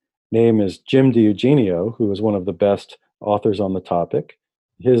name is Jim DiEugenio, who is one of the best authors on the topic.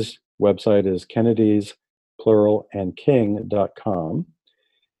 His website is Kennedy's plural and king.com.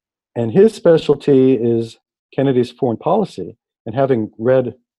 And his specialty is Kennedy's foreign policy. And having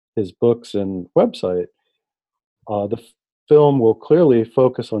read his books and website, the film will clearly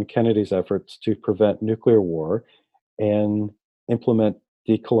focus on Kennedy's efforts to prevent nuclear war and implement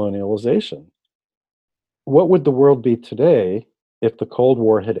decolonialization. What would the world be today if the Cold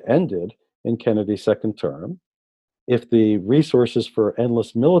War had ended in Kennedy's second term, if the resources for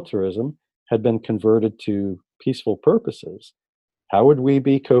endless militarism had been converted to peaceful purposes? How would we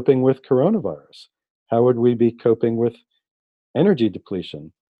be coping with coronavirus? How would we be coping with energy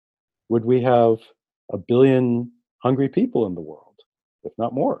depletion? Would we have 1 billion hungry people in the world, if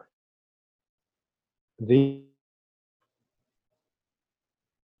not more? These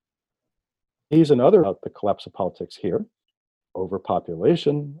and other about the collapse of politics here,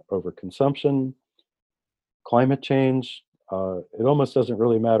 overpopulation, overconsumption, climate change, it almost doesn't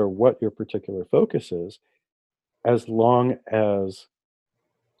really matter what your particular focus is, as long as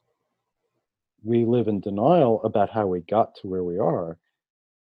we live in denial about how we got to where we are,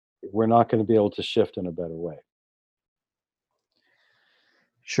 we're not going to be able to shift in a better way.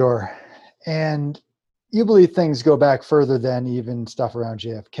 Sure. And you believe things go back further than even stuff around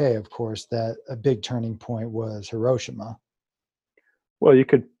JFK, of course, that a big turning point was Hiroshima. Well, you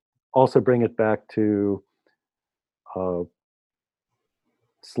could also bring it back to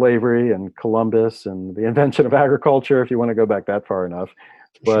slavery and Columbus and the invention of agriculture, if you want to go back that far enough.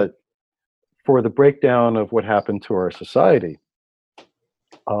 But for the breakdown of what happened to our society,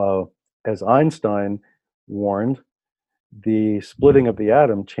 Uh, as Einstein warned, the splitting of the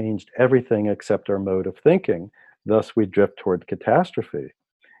atom changed everything except our mode of thinking. Thus, we drift toward catastrophe.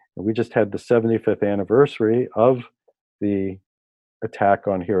 And we just had the 75th anniversary of the attack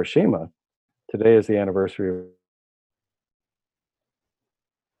on Hiroshima. Today is the anniversary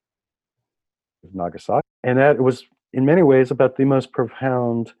of Nagasaki. And that was, in many ways, about the most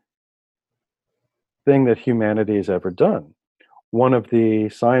profound thing that humanity has ever done. One of the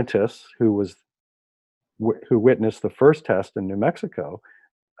scientists who witnessed the first test in New Mexico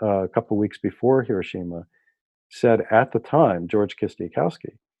a couple of weeks before Hiroshima said at the time, George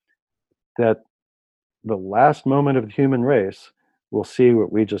Kistiakowsky, that the last moment of the human race will see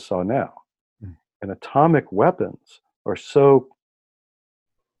what we just saw now. Mm. And atomic weapons are so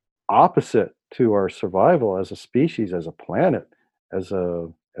opposite to our survival as a species, as a planet, as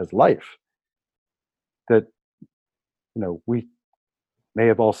life, that we may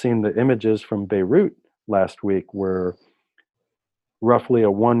have all seen the images from Beirut last week where roughly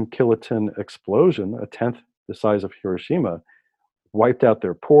a 1 kiloton explosion, a tenth the size of Hiroshima, wiped out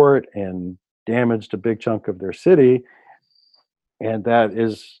their port and damaged a big chunk of their city. And that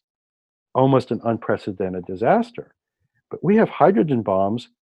is almost an unprecedented disaster. But we have hydrogen bombs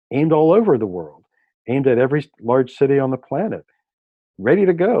aimed all over the world, aimed at every large city on the planet, ready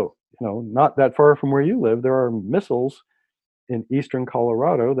to go. Not that far from where you live, there are missiles in eastern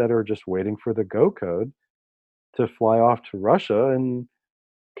Colorado that are just waiting for the go code to fly off to Russia and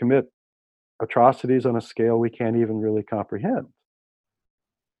commit atrocities on a scale we can't even really comprehend.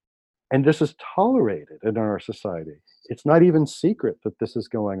 And this is tolerated in our society. It's not even secret that this is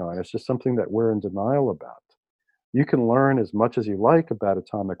going on. It's just something that we're in denial about. You can learn as much as you like about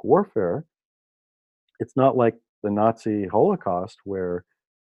atomic warfare. It's not like the Nazi Holocaust where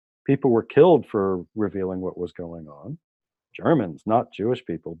people were killed for revealing what was going on. Germans, not Jewish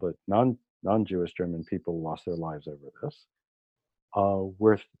people, but non-Jewish German people lost their lives over this.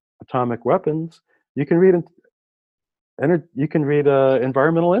 With atomic weapons, you can read an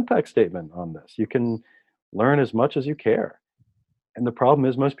environmental impact statement on this. You can learn as much as you care. And the problem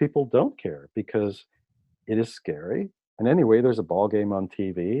is most people don't care because it is scary. And anyway, there's a ball game on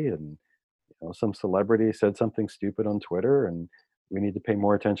TV and some celebrity said something stupid on Twitter and we need to pay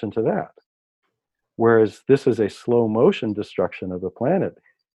more attention to that. Whereas this is a slow motion destruction of the planet,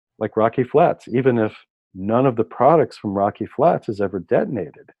 like Rocky Flats. Even if none of the products from Rocky Flats is ever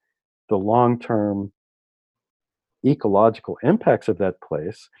detonated, the long-term ecological impacts of that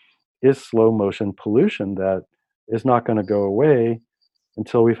place is slow motion pollution that is not going to go away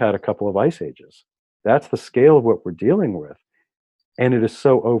until we've had a couple of ice ages. That's the scale of what we're dealing with. And it is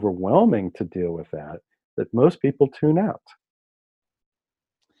so overwhelming to deal with that most people tune out.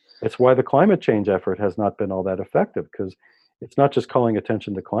 It's why the climate change effort has not been all that effective, because it's not just calling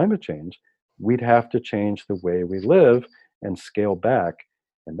attention to climate change. We'd have to change the way we live and scale back.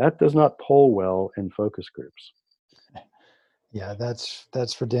 And that does not poll well in focus groups. Yeah,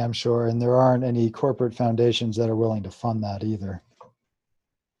 that's for damn sure. And there aren't any corporate foundations that are willing to fund that either.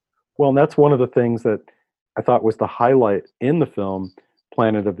 Well, and that's one of the things that I thought was the highlight in the film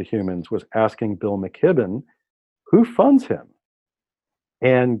Planet of the Humans, was asking Bill McKibben who funds him.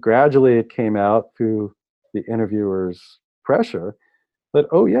 And gradually it came out through the interviewer's pressure that,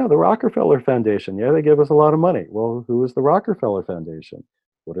 oh yeah, the Rockefeller Foundation. Yeah, they give us a lot of money. Well, who is the Rockefeller Foundation?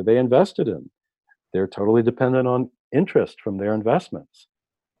 What are they invested in? They're totally dependent on interest from their investments.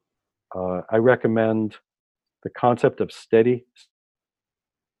 I recommend the concept of steady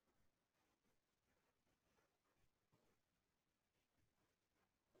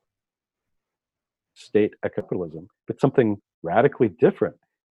state capitalism, but something radically different.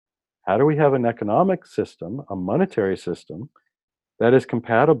 How do we have an economic system, a monetary system, that is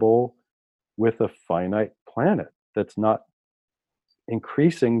compatible with a finite planet that's not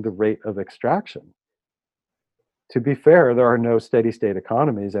increasing the rate of extraction? To be fair, there are no steady state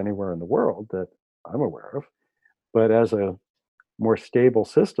economies anywhere in the world that I'm aware of, but as a more stable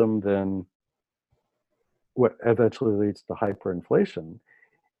system than what eventually leads to hyperinflation,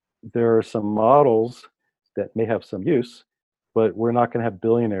 there are some models that may have some use, but we're not going to have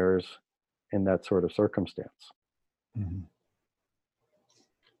billionaires in that sort of circumstance. Mm-hmm.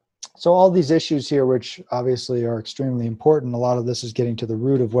 So all these issues here, which obviously are extremely important, a lot of this is getting to the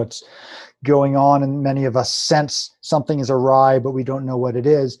root of what's going on, and many of us sense something is awry, but we don't know what it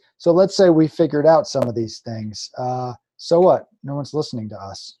is. So let's say we figured out some of these things. So what? No one's listening to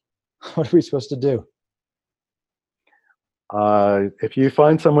us. What are we supposed to do? If you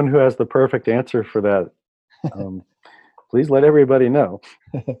find someone who has the perfect answer for that, please let everybody know.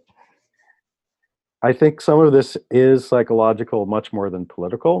 I think some of this is psychological much more than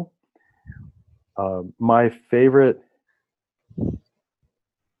political. My favorite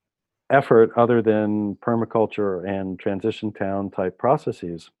effort, other than permaculture and transition town type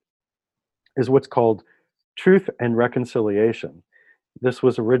processes, is what's called truth and reconciliation. This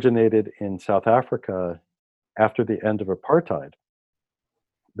was originated in South Africa after the end of apartheid.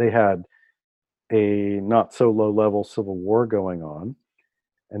 They had a not so low level civil war going on,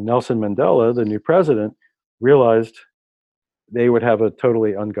 and Nelson Mandela, the new president, realized they would have a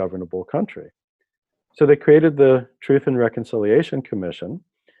totally ungovernable country. So they created the Truth and Reconciliation Commission.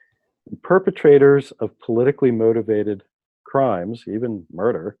 Perpetrators of politically motivated crimes, even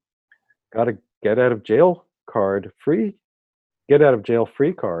murder, got a get out of jail free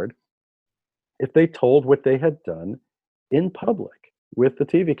card if they told what they had done in public with the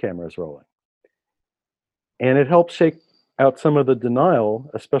TV cameras rolling. And it helped shake out some of the denial,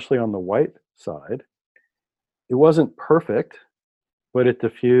 especially on the white side. It wasn't perfect, but it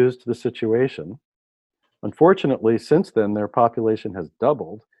diffused the situation. Unfortunately, since then, their population has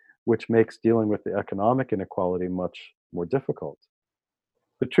doubled, which makes dealing with the economic inequality much more difficult.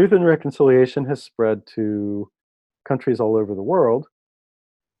 The Truth and Reconciliation has spread to countries all over the world,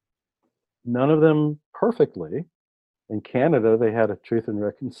 none of them perfectly. In Canada, they had a Truth and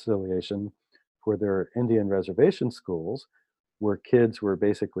Reconciliation for their Indian reservation schools, where kids were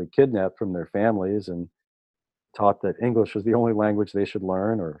basically kidnapped from their families and taught that English was the only language they should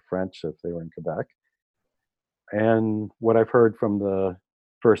learn, or French if they were in Quebec. And what I've heard from the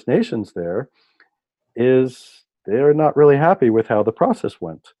First Nations there is they're not really happy with how the process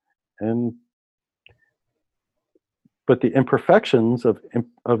went. And but the imperfections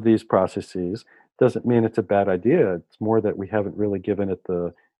of these processes doesn't mean it's a bad idea. It's more that we haven't really given it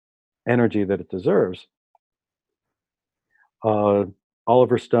the energy that it deserves. Uh,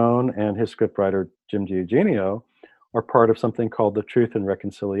 Oliver Stone and his scriptwriter Jim DiEugenio are part of something called the Truth and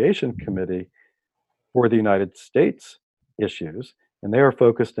Reconciliation Committee for the United States issues, and they are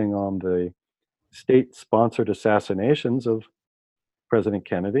focusing on the state-sponsored assassinations of President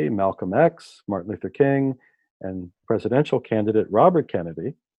Kennedy, Malcolm X, Martin Luther King, and presidential candidate Robert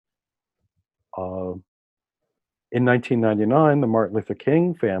Kennedy. Uh, in 1999, the Martin Luther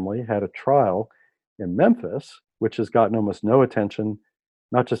King family had a trial in Memphis, which has gotten almost no attention,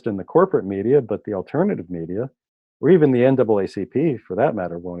 not just in the corporate media, but the alternative media, or even the NAACP, for that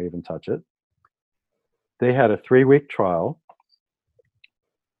matter, won't even touch it. They had a 3-week trial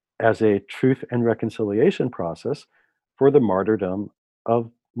as a truth and reconciliation process for the martyrdom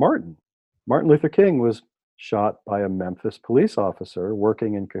of Martin. Martin Luther King was shot by a Memphis police officer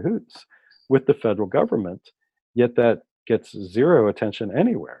working in cahoots with the federal government, yet that gets zero attention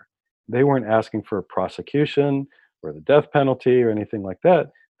anywhere. They weren't asking for a prosecution or the death penalty or anything like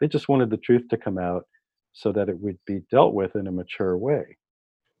that. They just wanted the truth to come out so that it would be dealt with in a mature way.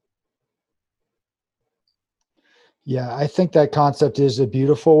 Yeah, I think that concept is a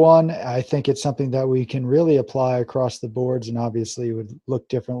beautiful one. I think it's something that we can really apply across the boards, and obviously it would look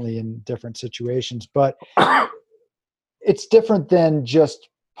differently in different situations. But it's different than just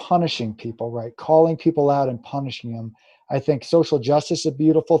punishing people, right? Calling people out and punishing them. I think social justice is a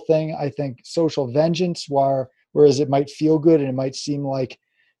beautiful thing. I think social vengeance, whereas it might feel good and it might seem like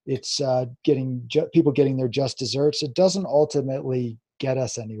it's people getting their just desserts, it doesn't ultimately get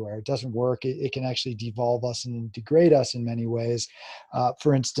us anywhere. It doesn't work. It can actually devolve us and degrade us in many ways.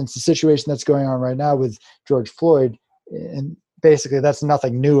 For instance, the situation that's going on right now with George Floyd, and basically that's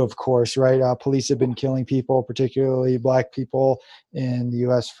nothing new, of course, right? Police have been killing people, particularly Black people in the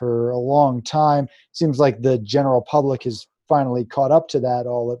US for a long time. Seems like the general public has finally caught up to that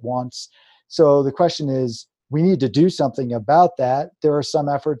all at once. So the question is, we need to do something about that. There are some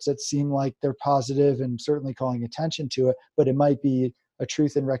efforts that seem like they're positive and certainly calling attention to it, but it might be a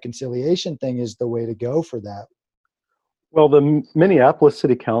truth and reconciliation thing is the way to go for that. Well, the Minneapolis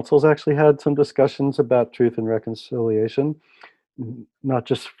City Council's actually had some discussions about truth and reconciliation, not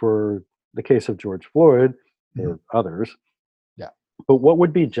just for the case of George Floyd or others. Yeah. But what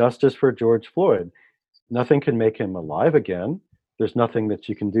would be justice for George Floyd? Nothing can make him alive again. There's nothing that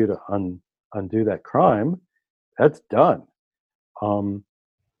you can do to undo that crime. That's done.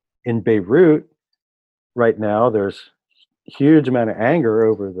 In Beirut, right now, there's huge amount of anger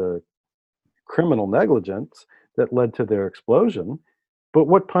over the criminal negligence that led to their explosion. But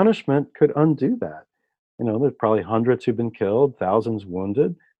what punishment could undo that? You know, there's probably hundreds who've been killed, thousands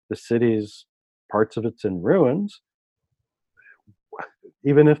wounded. The city's parts of it's in ruins.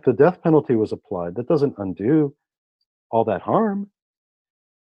 Even if the death penalty was applied, that doesn't undo all that harm.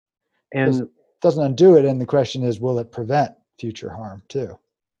 And doesn't undo it. And the question is, will it prevent future harm too?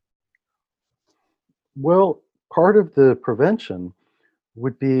 Well, part of the prevention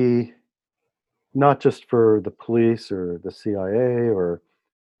would be not just for the police or the CIA or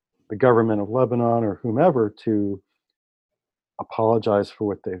the government of Lebanon or whomever to apologize for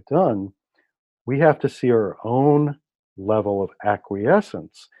what they've done. We have to see our own level of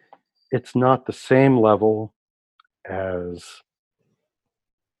acquiescence. It's not the same level as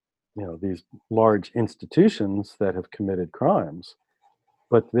these large institutions that have committed crimes,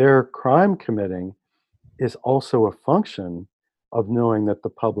 but their crime committing is also a function of knowing that the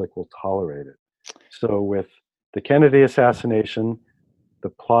public will tolerate it. So with the Kennedy assassination, the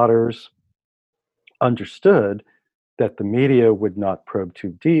plotters understood that the media would not probe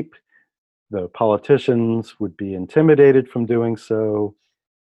too deep, the politicians would be intimidated from doing so,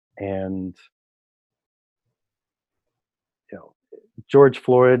 and you know George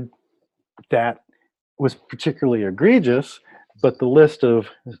Floyd, that was particularly egregious, but the list of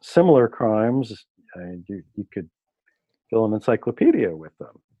similar crimes, you could fill an encyclopedia with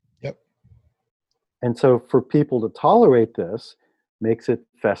them. Yep. And so for people to tolerate this makes it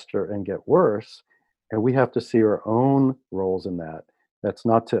fester and get worse. And we have to see our own roles in that. That's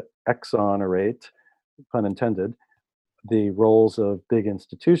not to exonerate, pun intended, the roles of big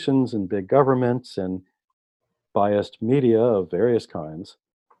institutions and big governments and biased media of various kinds,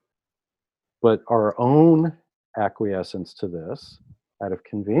 but our own acquiescence to this out of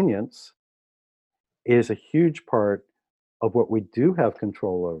convenience is a huge part of what we do have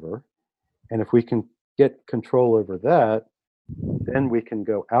control over. And if we can get control over that, then we can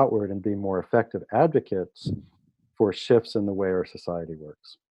go outward and be more effective advocates for shifts in the way our society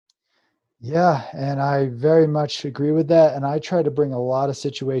works. Yeah, and I very much agree with that. And I try to bring a lot of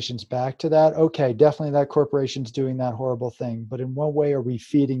situations back to that. Okay, definitely that corporation's doing that horrible thing, but in what way are we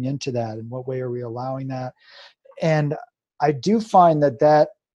feeding into that? In what way are we allowing that? And I do find that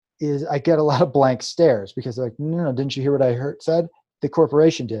I get a lot of blank stares because they're like, no, no, didn't you hear what I heard said? The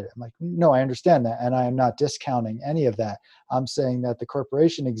corporation did it. I'm like, no, I understand that. And I am not discounting any of that. I'm saying that the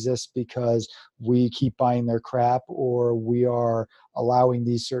corporation exists because we keep buying their crap, or we are allowing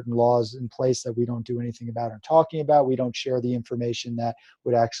these certain laws in place that we don't do anything about or talking about. We don't share the information that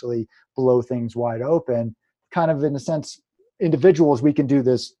would actually blow things wide open. Kind of in a sense, individuals, we can do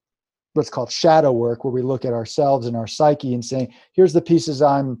this what's called shadow work, where we look at ourselves and our psyche and saying, here's the pieces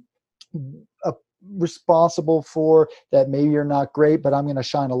I'm uh, responsible for that maybe are not great, but I'm going to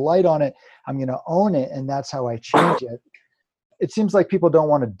shine a light on it. I'm going to own it. And that's how I change it. It seems like people don't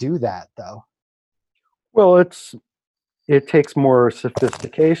want to do that though. Well, it takes more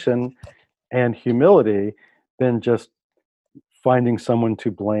sophistication and humility than just finding someone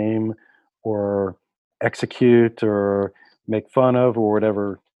to blame or execute or make fun of or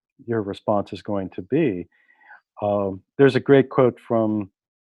whatever your response is going to be. There's a great quote from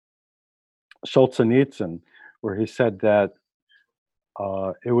Solzhenitsyn where he said that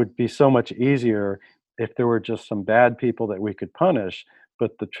it would be so much easier if there were just some bad people that we could punish.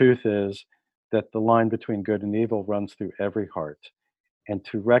 But the truth is that the line between good and evil runs through every heart. And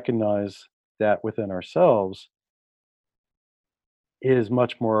to recognize that within ourselves is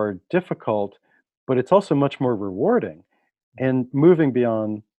much more difficult, but it's also much more rewarding. And moving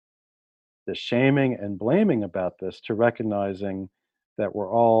beyond the shaming and blaming about this to recognizing that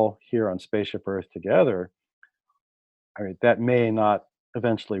we're all here on Spaceship Earth together, I mean, that may not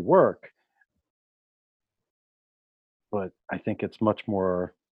eventually work, but I think it's much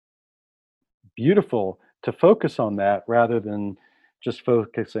more beautiful to focus on that rather than just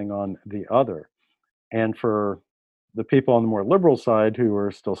focusing on the other. And for the people on the more liberal side who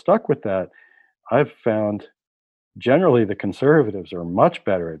are still stuck with that, I've found generally the conservatives are much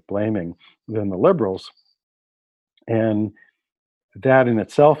better at blaming than the liberals. And that in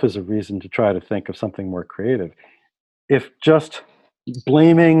itself is a reason to try to think of something more creative. If just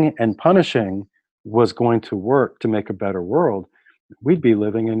blaming and punishing was going to work to make a better world, we'd be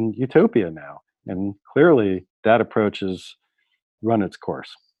living in utopia now. And clearly, that approach has run its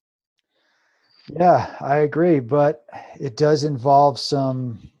course. Yeah, I agree, but it does involve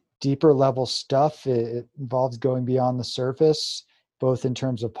some deeper level stuff. It involves going beyond the surface, both in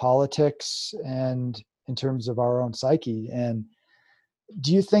terms of politics and in terms of our own psyche. And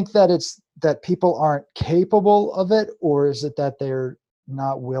do you think that it's that people aren't capable of it, or is it that they're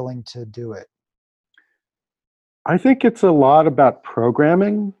not willing to do it? I think it's a lot about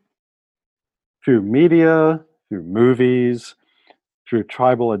programming through media, through movies, through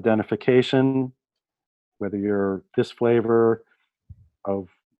tribal identification, whether you're this flavor of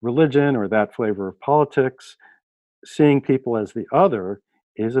religion or that flavor of politics, seeing people as the other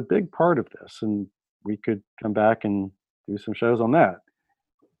is a big part of this. And we could come back and do some shows on that.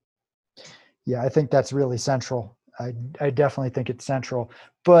 Yeah, I think that's really central. I definitely think it's central.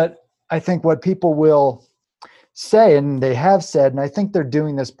 But I think what people will say, and they have said, and I think they're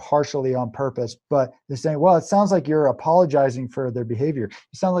doing this partially on purpose, but they're saying, well, it sounds like you're apologizing for their behavior. It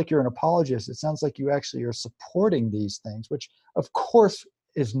sounds like you're an apologist. It sounds like you actually are supporting these things, which of course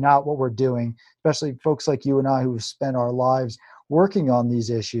is not what we're doing, especially folks like you and I who have spent our lives working on these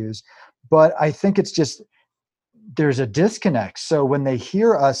issues. But I think it's just there's a disconnect. So when they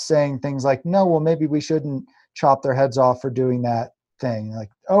hear us saying things like, no, well, maybe we shouldn't chop their heads off for doing that thing,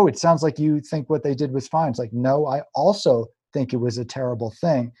 like, oh, it sounds like you think what they did was fine. It's like, no, I also think it was a terrible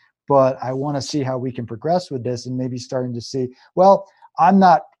thing, but I want to see how we can progress with this and maybe starting to see, well, I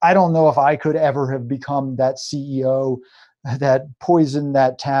don't know if I could ever have become that CEO that poisoned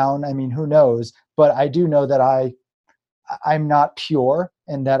that town. I mean, who knows? But I do know that I'm not pure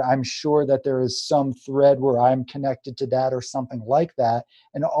and that I'm sure that there is some thread where I'm connected to that or something like that.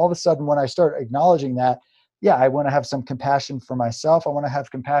 And all of a sudden, when I start acknowledging that, yeah, I want to have some compassion for myself. I want to have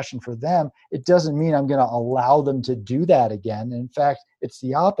compassion for them. It doesn't mean I'm going to allow them to do that again. In fact, it's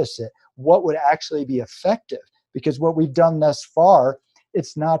the opposite. What would actually be effective? Because what we've done thus far,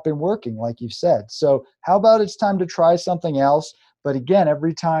 it's not been working, like you've said. So, how about it's time to try something else? But again,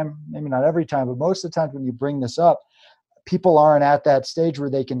 every time, maybe not every time, but most of the times when you bring this up, people aren't at that stage where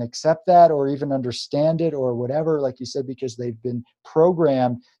they can accept that or even understand it or whatever, like you said, because they've been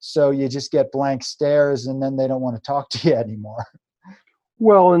programmed. So you just get blank stares and then they don't want to talk to you anymore.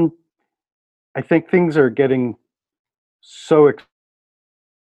 Well, and I think things are getting so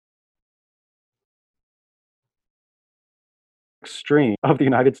extreme of the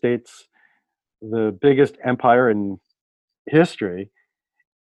United States, the biggest empire in history.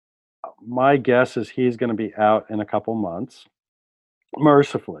 My guess is he's going to be out in a couple months,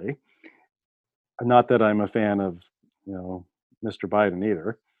 mercifully. Not that I'm a fan of, you know, Mr. Biden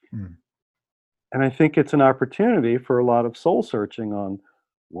either. Mm. And I think it's an opportunity for a lot of soul searching on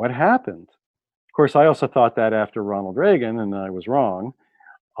what happened. Of course, I also thought that after Ronald Reagan, and I was wrong.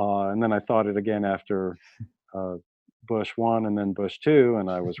 And then I thought it again after uh, Bush one and then Bush two, and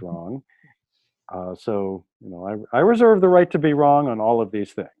I was wrong. So, you know, I reserve the right to be wrong on all of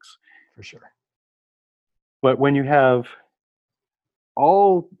these things. For sure. But when you have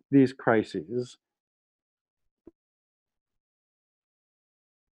all these crises,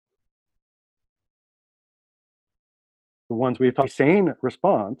 the ones we've talked, sane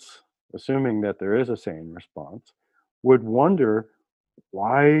response, assuming that there is a sane response, would wonder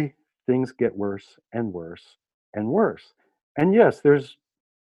why things get worse and worse and worse. And yes, there's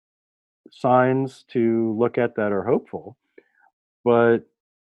signs to look at that are hopeful, but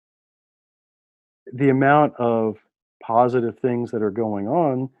the amount of positive things that are going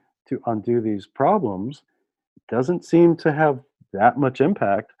on to undo these problems doesn't seem to have that much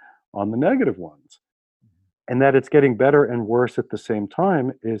impact on the negative ones. And that it's getting better and worse at the same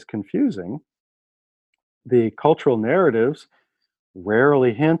time is confusing. The cultural narratives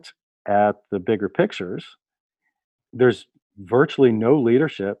rarely hint at the bigger pictures. There's virtually no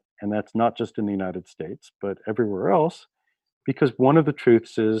leadership, and that's not just in the United States, but everywhere else, because one of the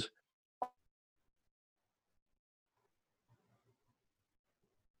truths is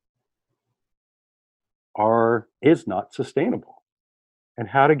are is not sustainable. And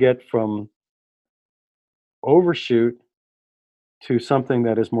how to get from overshoot to something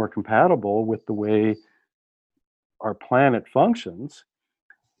that is more compatible with the way our planet functions.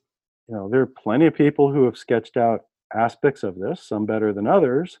 You know, there are plenty of people who have sketched out aspects of this, some better than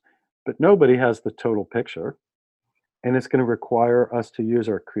others, but nobody has the total picture. And it's going to require us to use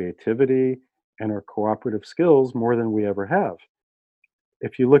our creativity and our cooperative skills more than we ever have.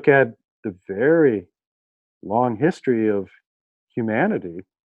 If you look at the very long history of humanity,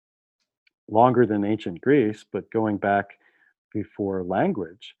 longer than ancient Greece, but going back before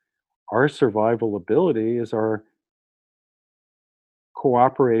language, our survival ability is our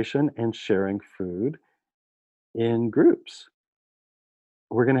cooperation and sharing food in groups.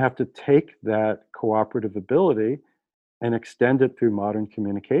 We're going to have to take that cooperative ability and extend it through modern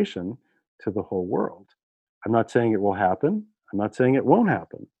communication to the whole world. I'm not saying it will happen. I'm not saying it won't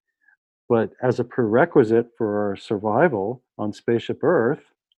happen. But as a prerequisite for our survival on Spaceship Earth,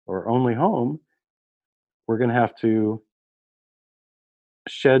 our only home, we're going to have to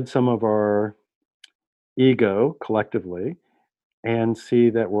shed some of our ego collectively and see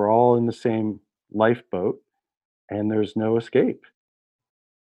that we're all in the same lifeboat and there's no escape.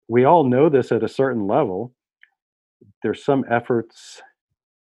 We all know this at a certain level. There's some efforts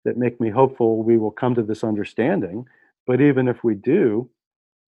that make me hopeful we will come to this understanding. But even if we do,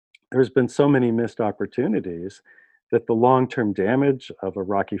 there's been so many missed opportunities that the long term damage of a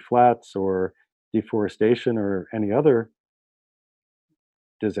Rocky Flats or deforestation or any other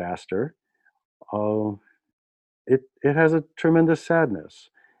disaster, uh, it has a tremendous sadness.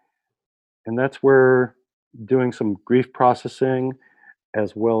 And that's where doing some grief processing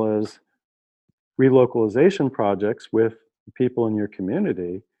as well as relocalization projects with people in your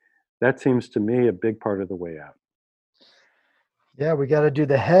community, that seems to me a big part of the way out. Yeah, we got to do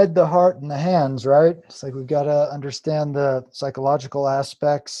the head, the heart, and the hands, right? It's like we've got to understand the psychological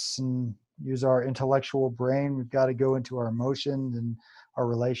aspects and use our intellectual brain. We've got to go into our emotions and our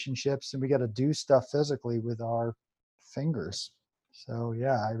relationships, and we got to do stuff physically with our fingers. So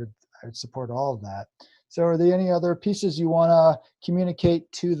yeah, I would support all of that. So are there any other pieces you want to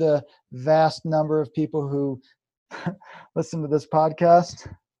communicate to the vast number of people who listen to this podcast?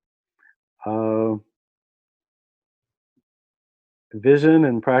 Uh, Vision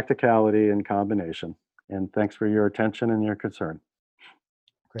and practicality in combination. And thanks for your attention and your concern.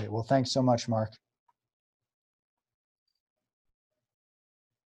 Great. Well, thanks so much, Mark.